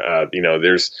year.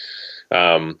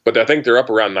 But I think they're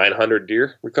up around 900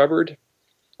 deer recovered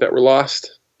that were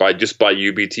lost by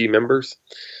UBT members.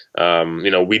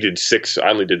 We did 6. I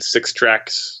only did 6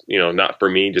 tracks. Not for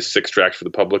me, just 6 tracks for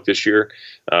the public this year.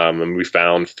 And we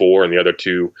found 4, and the other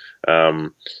 2.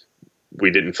 We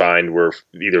didn't find were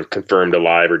either confirmed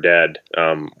alive or dead,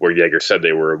 where Jaeger said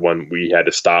they were. One we had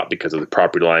to stop because of the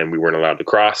property line we weren't allowed to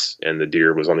cross, and the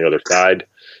deer was on the other side.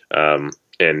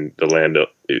 And the land,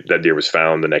 that deer was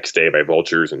found the next day by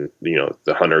vultures, and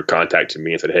the hunter contacted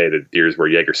me and said, "Hey, the deer's where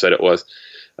Jaeger said it was."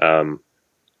 And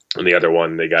the other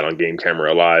one they got on game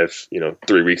camera alive,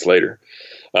 3 weeks later.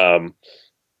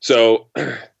 So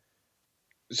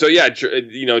yeah,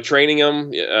 training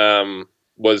them.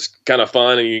 Was kind of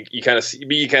fun, and you kind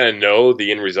of know the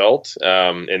end result.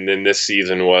 And then this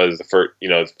season was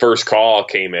the first call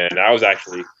came in. I was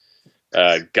actually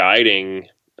guiding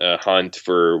a hunt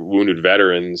for wounded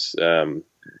veterans.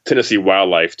 Tennessee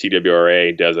Wildlife,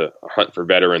 TWRA, does a hunt for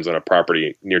veterans on a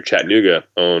property near Chattanooga,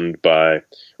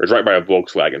 it's right by a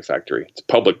Volkswagen factory. It's a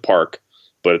public park,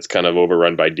 but it's kind of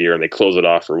overrun by deer, and they close it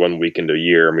off for 1 weekend a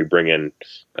year, and we bring in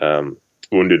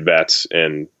wounded vets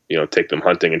and take them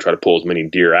hunting and try to pull as many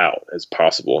deer out as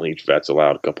possible. And each vet's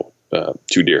allowed a couple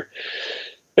 2 deer.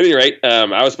 At any rate,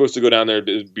 I was supposed to go down there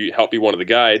to help be one of the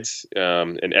guides,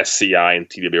 and SCI and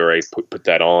TWRA put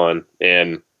that on.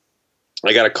 And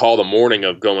I got a call the morning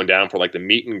of going down for like the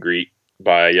meet and greet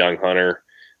by a young hunter.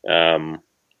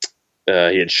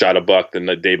 He had shot a buck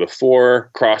the day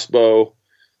before, crossbow,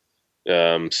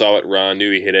 saw it run,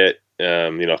 knew he hit it,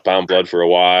 found blood for a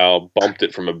while, bumped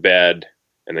it from a bed,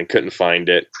 and then couldn't find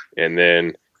it. And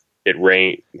then it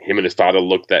rained. Him and his father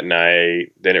looked that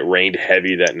night. Then it rained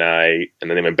heavy that night, and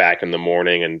then they went back in the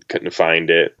morning and couldn't find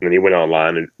it. And then he went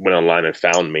online and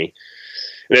found me.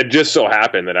 And it just so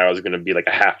happened that I was going to be like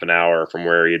a half an hour from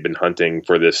where he had been hunting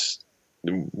for this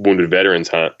wounded veterans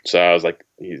hunt. So I was like,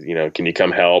 can you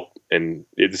come help? And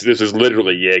this is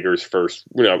literally Jaeger's first,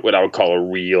 what I would call a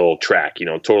real track.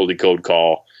 Totally code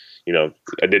call. I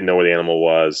didn't know where the animal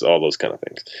was. All those kind of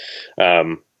things.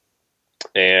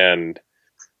 And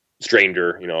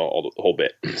stranger, the whole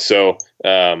bit. So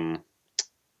I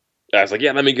was like,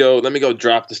 yeah, let me go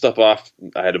drop the stuff off.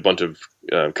 I had a bunch of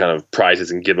kind of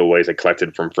prizes and giveaways I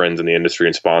collected from friends in the industry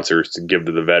and sponsors to give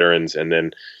to the veterans. And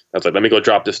then I was like, let me go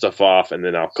drop this stuff off, and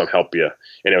then I'll come help you.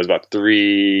 And it was about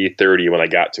 3:30 when I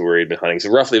got to where he'd been hunting. So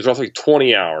it was roughly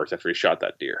 20 hours after he shot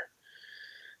that deer.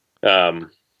 And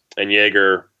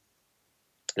Jaeger,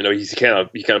 he kind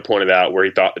of pointed out where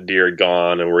he thought the deer had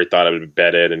gone and where he thought it would be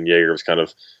bedded, and Jaeger was kind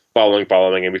of following,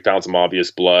 and we found some obvious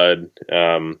blood.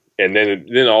 And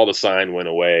then all the sign went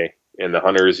away, and the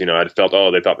hunters, I felt,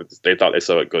 they thought they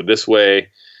saw it go this way.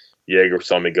 Jaeger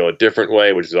saw me go a different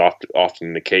way, which is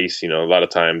often the case. A lot of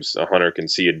times a hunter can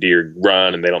see a deer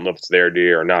run and they don't know if it's their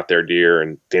deer or not their deer,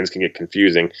 and things can get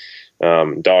confusing.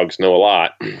 Dogs know a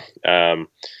lot. And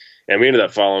we ended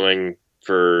up following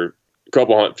for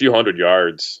a few hundred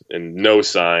yards and no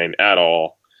sign at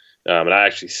all. And I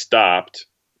actually stopped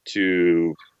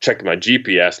to check my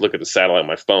GPS, look at the satellite on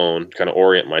my phone, kind of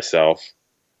orient myself.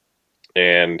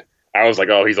 And I was like,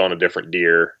 oh, he's on a different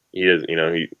deer. He is,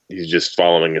 he's just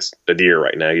following a deer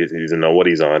right now. He doesn't know what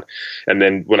he's on. And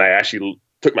then when I actually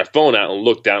took my phone out and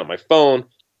looked down at my phone,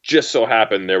 just so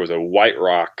happened there was a white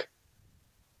rock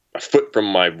a foot from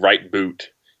my right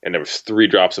boot, and there was 3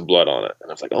 drops of blood on it. And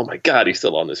I was like, oh my God, he's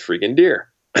still on this freaking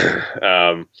deer.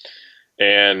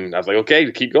 And I was like,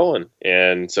 okay, keep going.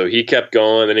 And so he kept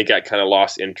going. Then he got kind of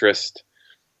lost interest.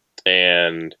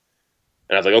 And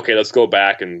I was like, okay, let's go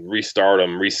back and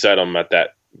reset him at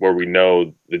that where we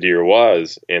know the deer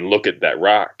was, and look at that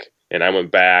rock. And I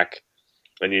went back,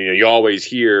 and you always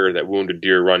hear that wounded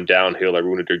deer run downhill or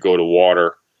wounded deer go to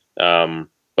water.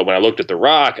 But when I looked at the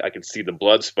rock, I could see the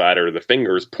blood spatter, the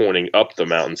fingers pointing up the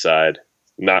mountainside,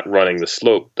 not running the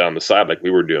slope down the side like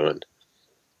we were doing.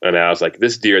 And I was like,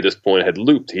 this deer at this point had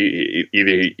looped. Either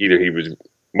he was,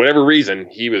 whatever reason,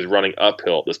 he was running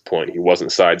uphill at this point. He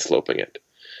wasn't side sloping it.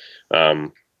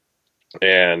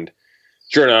 And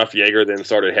sure enough, Jaeger then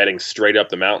started heading straight up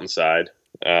the mountainside.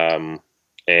 And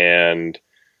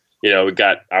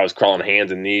I was crawling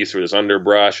hands and knees through this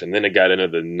underbrush, and then it got into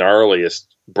the gnarliest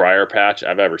briar patch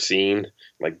I've ever seen.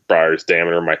 Like briars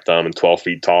diameter my thumb and 12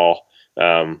 feet tall.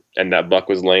 And that buck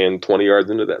was laying 20 yards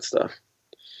into that stuff.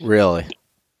 Really?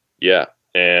 Yeah.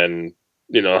 And,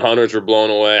 hunters were blown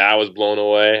away. I was blown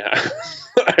away. I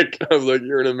was like,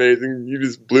 you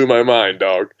just blew my mind,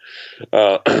 dog.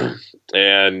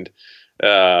 And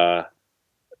that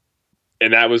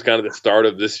was kind of the start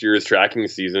of this year's tracking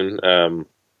season. And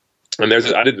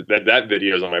I did that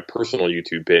video is on my personal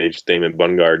YouTube page, Damon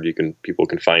Bungard. People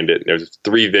can find it. There's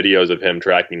 3 videos of him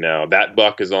tracking now. That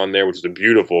buck is on there, which is a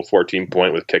beautiful 14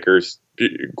 point with kickers,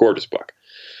 gorgeous buck.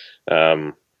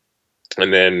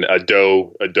 And then a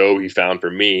doe he found for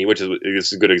me, which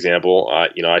is a good example.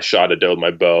 I shot a doe with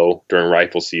my bow during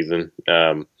rifle season,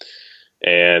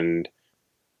 and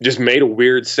just made a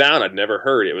weird sound I'd never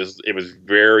heard. It was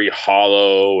very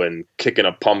hollow and kicking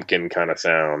a pumpkin kind of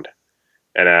sound.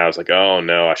 And I was like, oh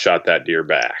no, I shot that deer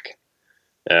back.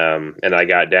 And I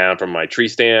got down from my tree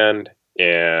stand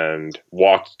and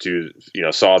walked to,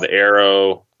 saw the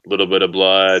arrow, a little bit of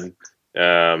blood,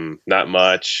 not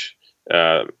much.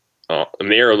 And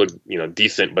the arrow looked,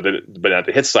 decent, but at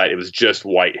the hit site, it was just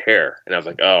white hair. And I was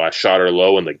like, oh, I shot her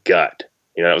low in the gut.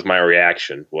 That was my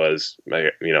reaction, was,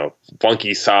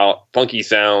 funky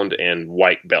sound and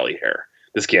white belly hair.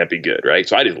 This can't be good, right?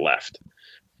 So I just left.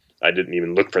 I didn't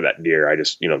even look for that deer. I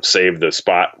just, saved the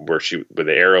spot where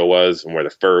the arrow was and where the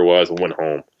fur was, and went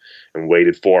home and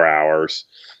waited 4 hours.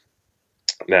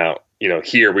 Now,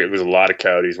 here it was a lot of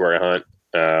coyotes where I hunt.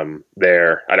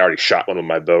 There, I'd already shot one with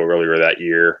my bow earlier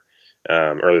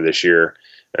this year,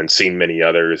 and seen many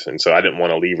others. And so I didn't want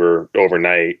to leave her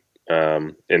overnight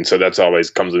And so that's always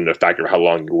comes into a factor of how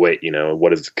long you wait,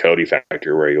 what is the coyote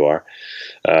factor where you are.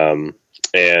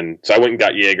 And so I went and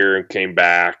got Jaeger and came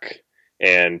back,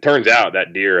 and turns out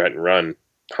that deer hadn't run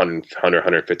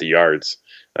 150 yards.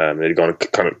 They'd gone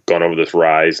over this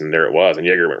rise, and there it was. And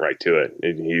Jaeger went right to it.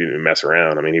 He didn't even mess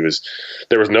around. I mean,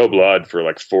 there was no blood for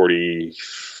like 40,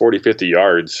 50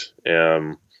 yards.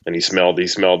 And he smelled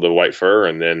the white fur,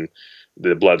 and then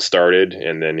the blood started,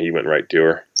 and then he went right to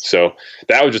her. So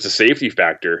that was just a safety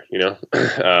factor,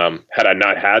 had I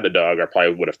not had the dog, I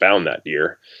probably would have found that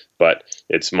deer, but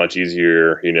it's much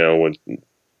easier,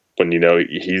 when he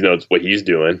knows what he's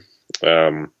doing.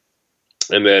 And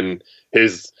then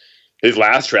his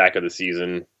last track of the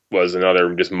season was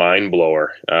another just mind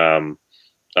blower. A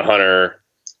hunter,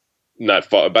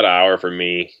 about an hour from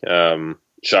me,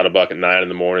 shot a buck at 9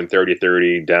 a.m,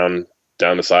 30-30 down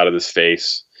the side of his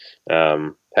face.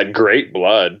 Had great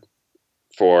blood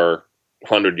for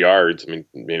 100 yards. I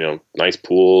mean, nice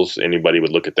pools. Anybody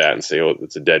would look at that and say, oh,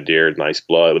 it's a dead deer, nice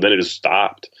blood. But then it just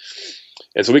stopped.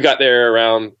 And so we got there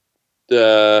around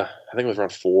I think it was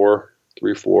around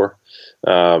 3 or 4,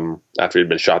 after he'd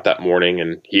been shot that morning.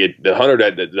 And the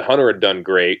hunter had done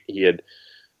great. He had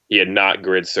not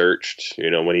grid searched.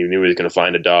 When he knew he was going to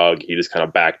find a dog, he just kind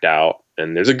of backed out.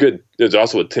 And there's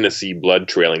also a Tennessee blood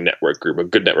trailing network group, a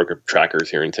good network of trackers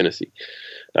here in Tennessee.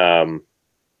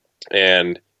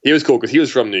 And he was cool because he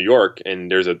was from New York, and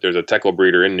there's a Teckle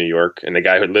breeder in New York, and the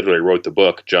guy who literally wrote the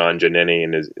book, John Giannini,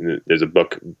 and there's a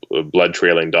book, Blood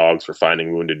Trailing Dogs for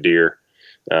Finding Wounded Deer.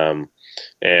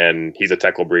 And he's a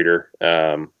Teckle breeder.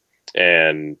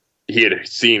 And he had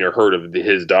seen or heard of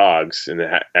his dogs, and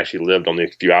actually lived only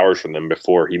a few hours from them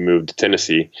before he moved to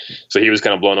Tennessee. So he was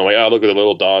kind of blown away. Oh, look at the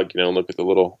little dog, look at the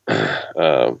little,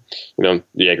 the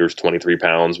Jaeger's 23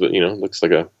 pounds, but,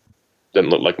 doesn't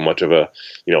look like much of a,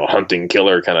 a hunting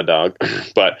killer kind of dog.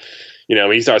 But,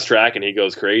 when he starts tracking, he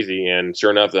goes crazy. And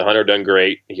sure enough, the hunter done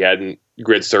great. He hadn't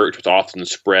grid search, which often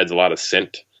spreads a lot of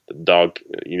scent. The dog,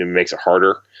 makes it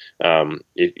harder.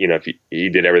 If he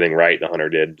did everything right, the hunter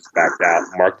did, backed out,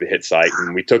 marked the hit site,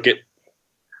 and we took it.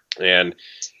 And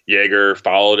Jaeger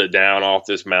followed it down off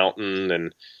this mountain,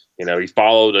 and he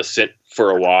followed a scent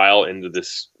for a while into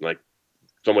this like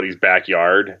somebody's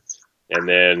backyard, and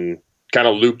then kind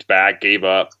of looped back, gave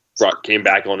up, came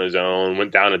back on his own,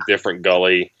 went down a different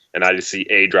gully, and I just see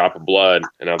a drop of blood,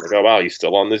 and I was like, oh wow, he's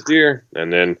still on this deer.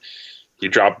 And then we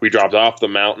dropped off the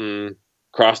mountain,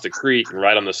 crossed the creek, and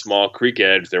right on the small creek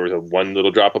edge there was one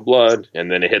little drop of blood,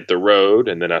 and then it hit the road,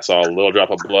 and then I saw a little drop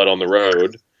of blood on the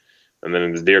road, and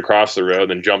then the deer crossed the road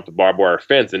and jumped the barbed wire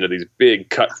fence into these big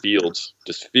cut fields,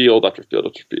 just field after field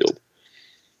after field.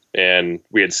 And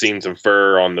we had seen some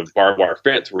fur on the barbed wire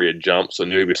fence where he had jumped, so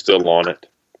knew he was still on it.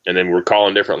 And then we're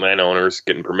calling different landowners,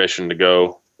 getting permission to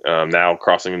go, now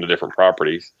crossing into different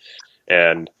properties.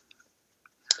 And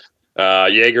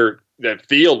Jaeger, that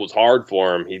field was hard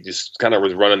for him. He just kind of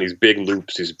was running these big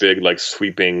loops, these big like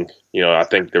sweeping, I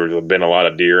think there was been a lot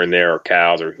of deer in there or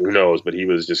cows or who knows, but he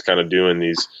was just kind of doing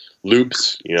these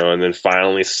loops, and then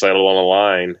finally settled on a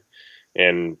line.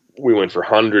 And we went for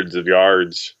hundreds of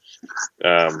yards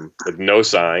with no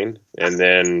sign, and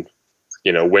then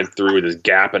went through this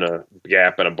gap in a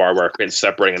barbed wire fence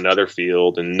separating another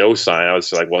field, and no sign. I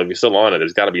was like, well, if you're still on it,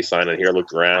 there's got to be a sign in here.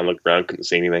 Looked around, couldn't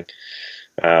see anything.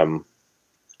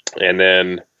 And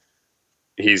then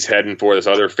he's heading for this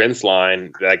other fence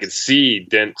line that I could see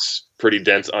pretty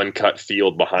dense uncut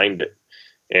field behind it.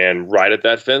 And right at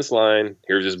that fence line,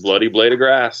 here's this bloody blade of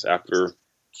grass after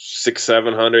 600,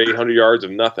 700, 800 yards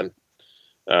of nothing.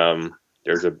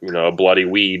 There's a bloody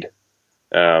weed.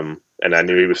 And I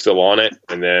knew he was still on it.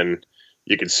 And then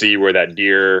you could see where that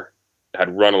deer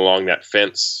had run along that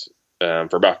fence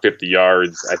for about 50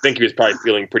 yards. I think he was probably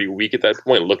feeling pretty weak at that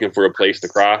point, looking for a place to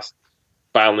cross.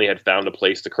 Finally had found a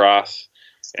place to cross,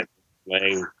 and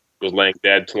was laying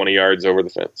dead 20 yards over the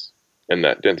fence in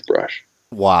that dense brush.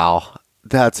 Wow,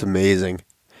 that's amazing.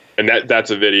 And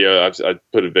that's a video. I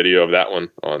put a video of that one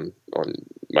on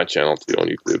my channel too on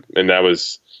YouTube. And that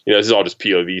was, this is all just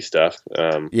POV stuff.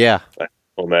 Yeah.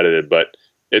 Home edited, but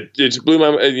it just blew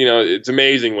my, it's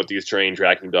amazing what these trained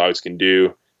tracking dogs can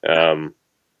do.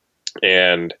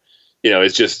 And,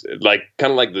 it's just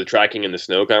kind of like the tracking in the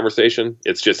snow conversation.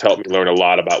 It's just helped me learn a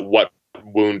lot about what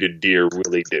wounded deer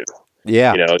really do.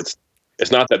 Yeah.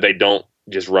 It's not that they don't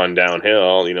just run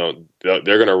downhill, they're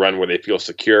going to run where they feel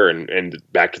secure and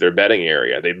back to their bedding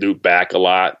area. They loop back a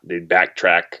lot. They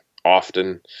backtrack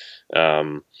often.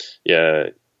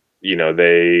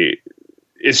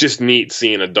 it's just neat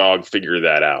seeing a dog figure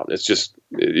that out. It's just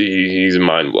he's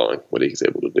mind blowing what he's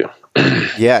able to do.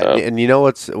 Yeah, and you know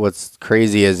what's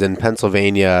crazy is in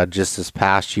Pennsylvania just this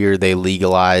past year they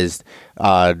legalized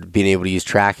being able to use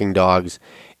tracking dogs,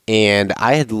 and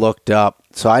I had looked up.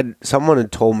 So someone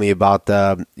had told me about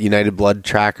the United Blood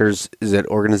Trackers. Is it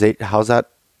organization? How's that?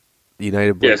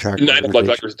 United Blood Trackers.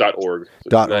 UnitedBloodTrackers.org.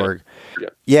 .org.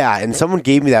 Yeah, and someone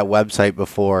gave me that website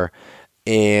before,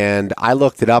 and I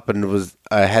looked it up and was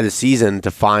had a season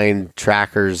to find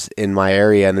trackers in my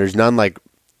area, and there's none like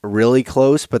really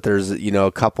close, but there's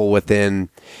a couple within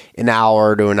an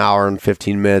hour to an hour and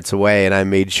 15 minutes away, and I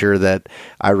made sure that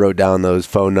I wrote down those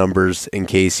phone numbers in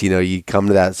case you come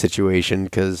to that situation,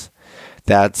 because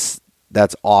that's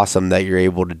awesome that you're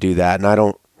able to do that, and I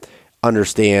don't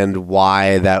understand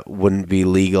why that wouldn't be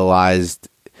legalized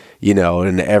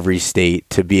in every state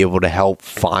to be able to help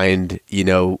find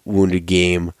wounded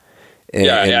game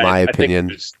in my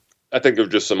opinion. I think there's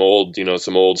just some old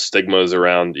stigmas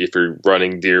around if you're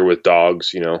running deer with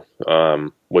dogs,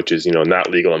 which is not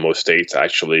legal in most states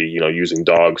actually, using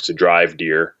dogs to drive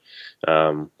deer.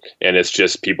 And it's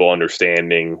just people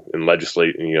understanding and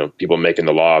legislating, people making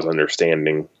the laws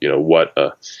understanding, what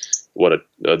a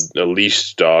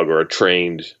leashed dog or a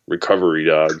trained recovery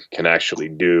dog can actually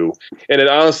do. And it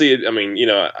honestly,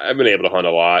 I've been able to hunt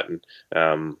a lot and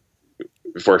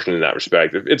fortunate in that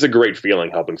respect. It's a great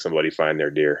feeling helping somebody find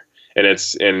their deer. And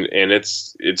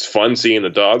it's fun seeing the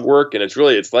dog work, and it's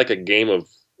like a game of,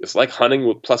 it's like hunting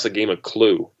with plus a game of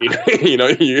Clue. And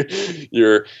it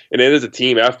is a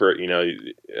team effort. In a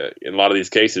lot of these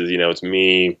cases, it's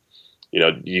me.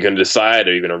 You can decide,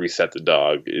 are you going to reset the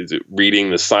dog? Is it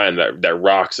reading the sign? That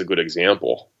rock's a good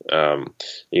example.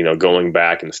 Going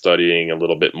back and studying a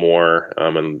little bit more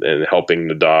and helping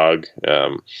the dog.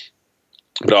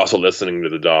 But also listening to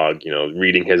the dog,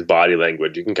 reading his body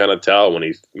language. You can kind of tell when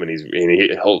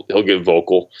he'll get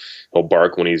vocal. He'll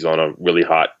bark when he's on a really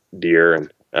hot deer,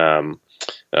 and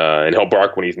he'll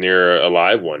bark when he's near a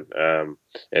live one.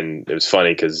 And it was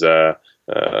funny because I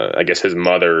guess his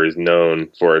mother is known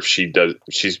for she's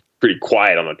pretty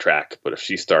quiet on the track, but if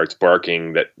she starts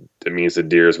barking, that means the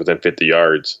deer is within 50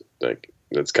 yards. Like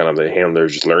that's kind of the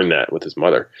handlers just learned that with his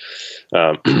mother.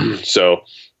 So.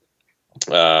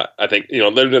 I think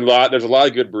there's a lot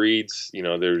of good breeds.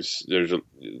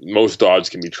 Most dogs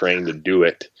can be trained to do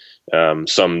it.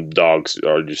 Some dogs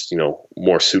are just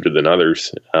more suited than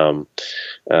others.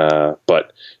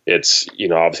 But it's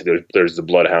obviously there's the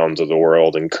bloodhounds of the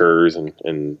world and curs and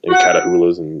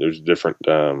catahoulas, and there's different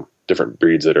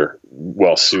breeds that are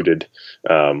well suited.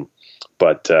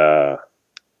 But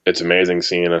it's amazing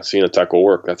seeing a tuckle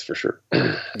work. That's for sure.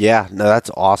 Yeah, no,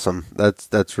 that's awesome.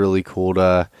 That's really cool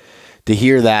to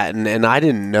hear that, and I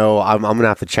didn't know. I'm gonna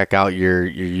have to check out your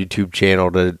YouTube channel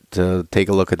to take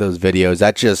a look at those videos.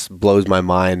 That just blows my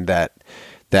mind that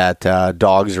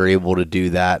dogs are able to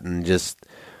do that, and just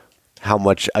how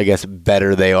much, I guess,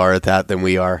 better they are at that than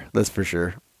we are. That's for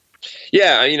sure.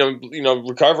 Yeah,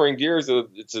 recovering deer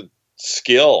it's a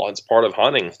skill. It's part of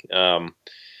hunting,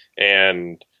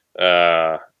 and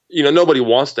nobody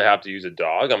wants to have to use a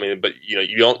dog. But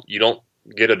you don't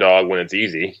get a dog when it's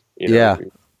easy. Yeah.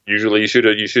 Usually you shoot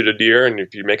a deer, and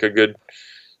if you make a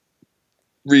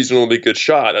reasonably good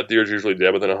shot, that deer is usually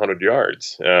dead within 100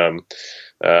 yards.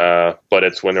 But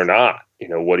it's when they're not,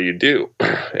 what do you do?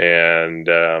 And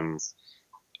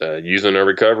using a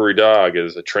recovery dog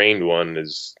as a trained one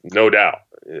is no doubt.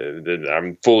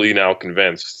 I'm fully now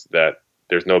convinced that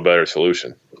there's no better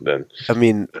solution than.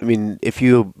 If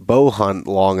you bow hunt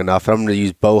long enough, and I'm going to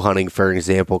use bow hunting for an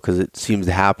example because it seems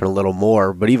to happen a little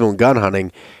more. But even gun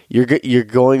hunting, you're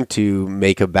going to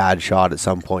make a bad shot at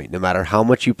some point, no matter how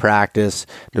much you practice,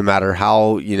 no matter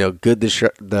how good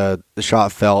the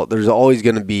shot felt. There's always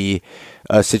going to be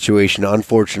a situation,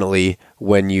 unfortunately,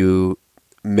 when you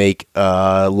make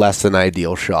a less than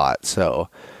ideal shot. So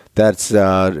that's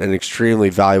an extremely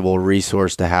valuable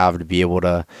resource to have to be able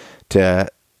to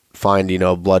find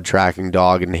a blood tracking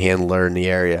dog and handler in the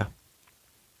area.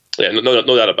 Yeah, no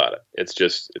doubt about it.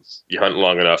 It's you hunt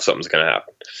long enough, something's going to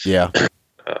happen. Yeah.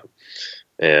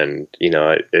 And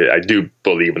I do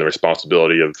believe in the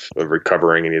responsibility of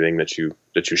recovering anything that you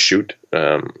shoot,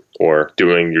 or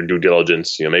doing your due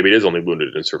diligence. Maybe it is only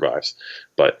wounded and survives,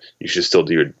 but you should still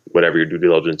do whatever your due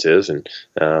diligence is. And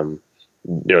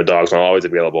dogs aren't always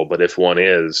available, but if one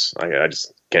is, I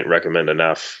just can't recommend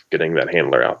enough getting that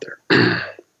handler out there.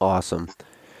 Awesome.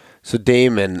 So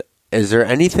Damon, is there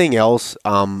anything else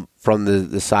from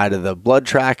the side of the blood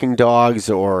tracking dogs,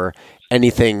 or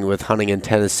anything with hunting in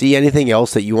Tennessee? Anything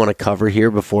else that you want to cover here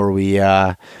before we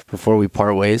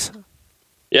part ways?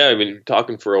 Yeah, I've been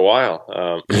talking for a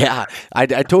while. Yeah,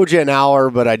 I told you an hour,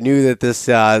 but I knew that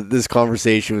this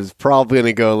conversation was probably going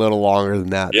to go a little longer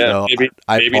than that. Yeah, so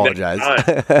I apologize.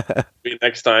 Maybe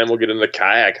next time we'll get into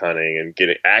kayak hunting and get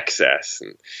access,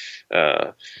 and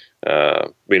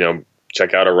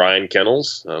check out Orion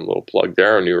Kennels. A little plug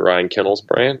there, our new Orion Kennels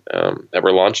brand that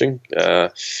we're launching.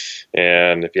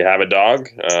 And if you have a dog,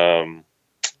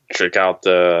 check out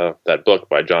that book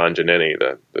by John Giannini,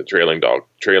 the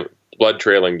Blood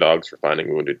Trailing Dogs for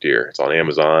Finding Wounded Deer. It's on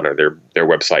Amazon or their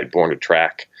website, Born to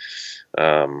Track.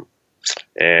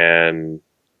 And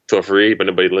feel free, if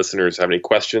anybody listeners have any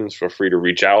questions, feel free to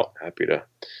reach out. Happy to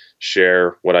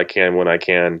share what I can when I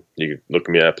can. You can look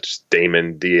me up, just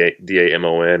Damon,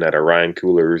 D-A-M-O-N, at Orion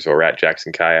Coolers or at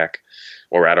Jackson Kayak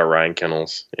or at Orion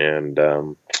Kennels. And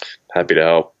happy to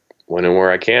help when and where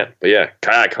I can. But yeah,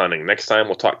 kayak hunting. Next time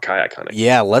we'll talk kayak hunting.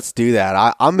 Yeah, let's do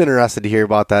that. I'm interested to hear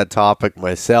about that topic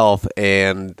myself,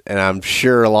 and I'm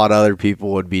sure a lot of other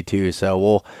people would be too.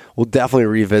 So we'll definitely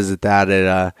revisit that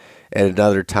at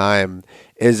another time.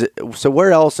 So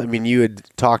where else? I mean, you had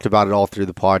talked about it all through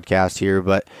the podcast here,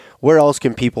 but where else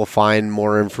can people find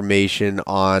more information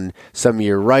on some of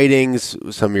your writings,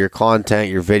 some of your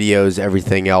content, your videos,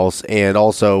 everything else, and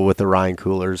also with Orion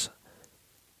Coolers?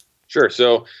 Sure.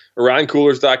 So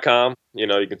OrionCoolers.com,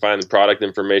 you can find the product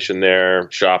information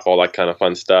there, shop, all that kind of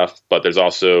fun stuff. But there's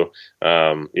also,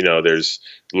 there's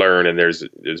Learn, and there's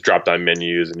drop-down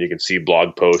menus, and you can see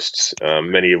blog posts,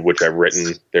 many of which I've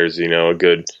written. There's, a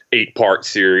good 8-part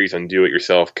series on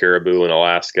do-it-yourself caribou in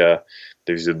Alaska.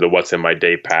 There's the What's in My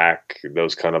Day Pack,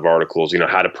 those kind of articles,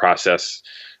 how to process,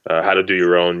 how to do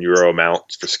your own Euro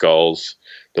mounts for skulls.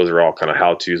 Those are all kind of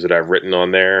how-tos that I've written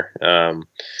on there.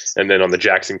 And then on the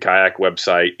Jackson Kayak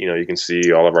website, you can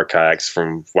see all of our kayaks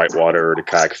from whitewater to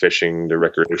kayak fishing to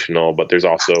recreational, but there's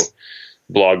also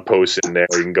blog posts in there.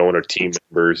 You can go under team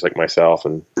members like myself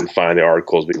and find the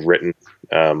articles we've written.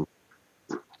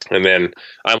 And then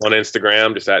I'm on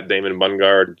Instagram, just at Damon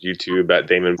Bungard, YouTube at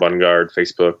Damon Bungard,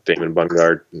 Facebook, Damon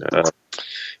Bungard.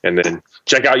 And then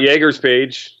check out Jaeger's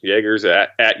page. Jaeger's at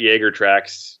Jaeger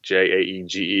Tracks,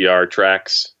 Jaeger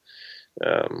Tracks.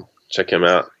 Check him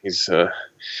out. He's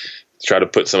tried to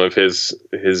put some of his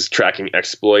tracking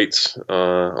exploits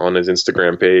on his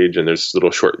Instagram page, and there's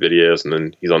little short videos, and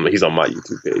then he's on my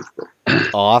YouTube page.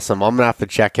 Awesome. I'm gonna have to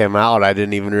check him out. I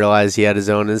didn't even realize he had his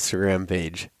own Instagram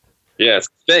page. Yeah, it's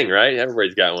a thing, right?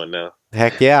 Everybody's got one now.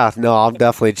 Heck yeah. No, I'll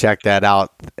definitely check that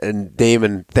out. And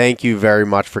Damon, thank you very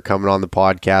much for coming on the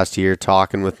podcast here,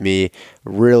 talking with me.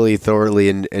 Really thoroughly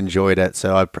enjoyed it.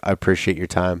 So I appreciate your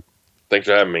time. Thanks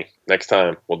for having me. Next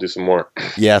time, we'll do some more.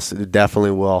 Yes,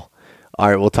 definitely will. All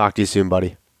right, we'll talk to you soon,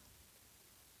 buddy.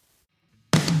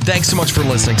 Thanks so much for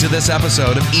listening to this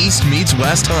episode of East Meets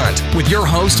West Hunt with your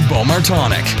host, Bo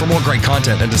Martonic. For more great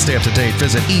content and to stay up to date,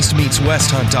 visit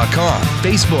eastmeetswesthunt.com,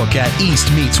 Facebook at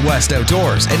East Meets West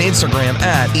Outdoors, and Instagram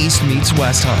at East Meets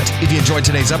West Hunt. If you enjoyed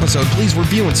today's episode, please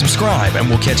review and subscribe, and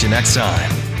we'll catch you next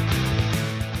time.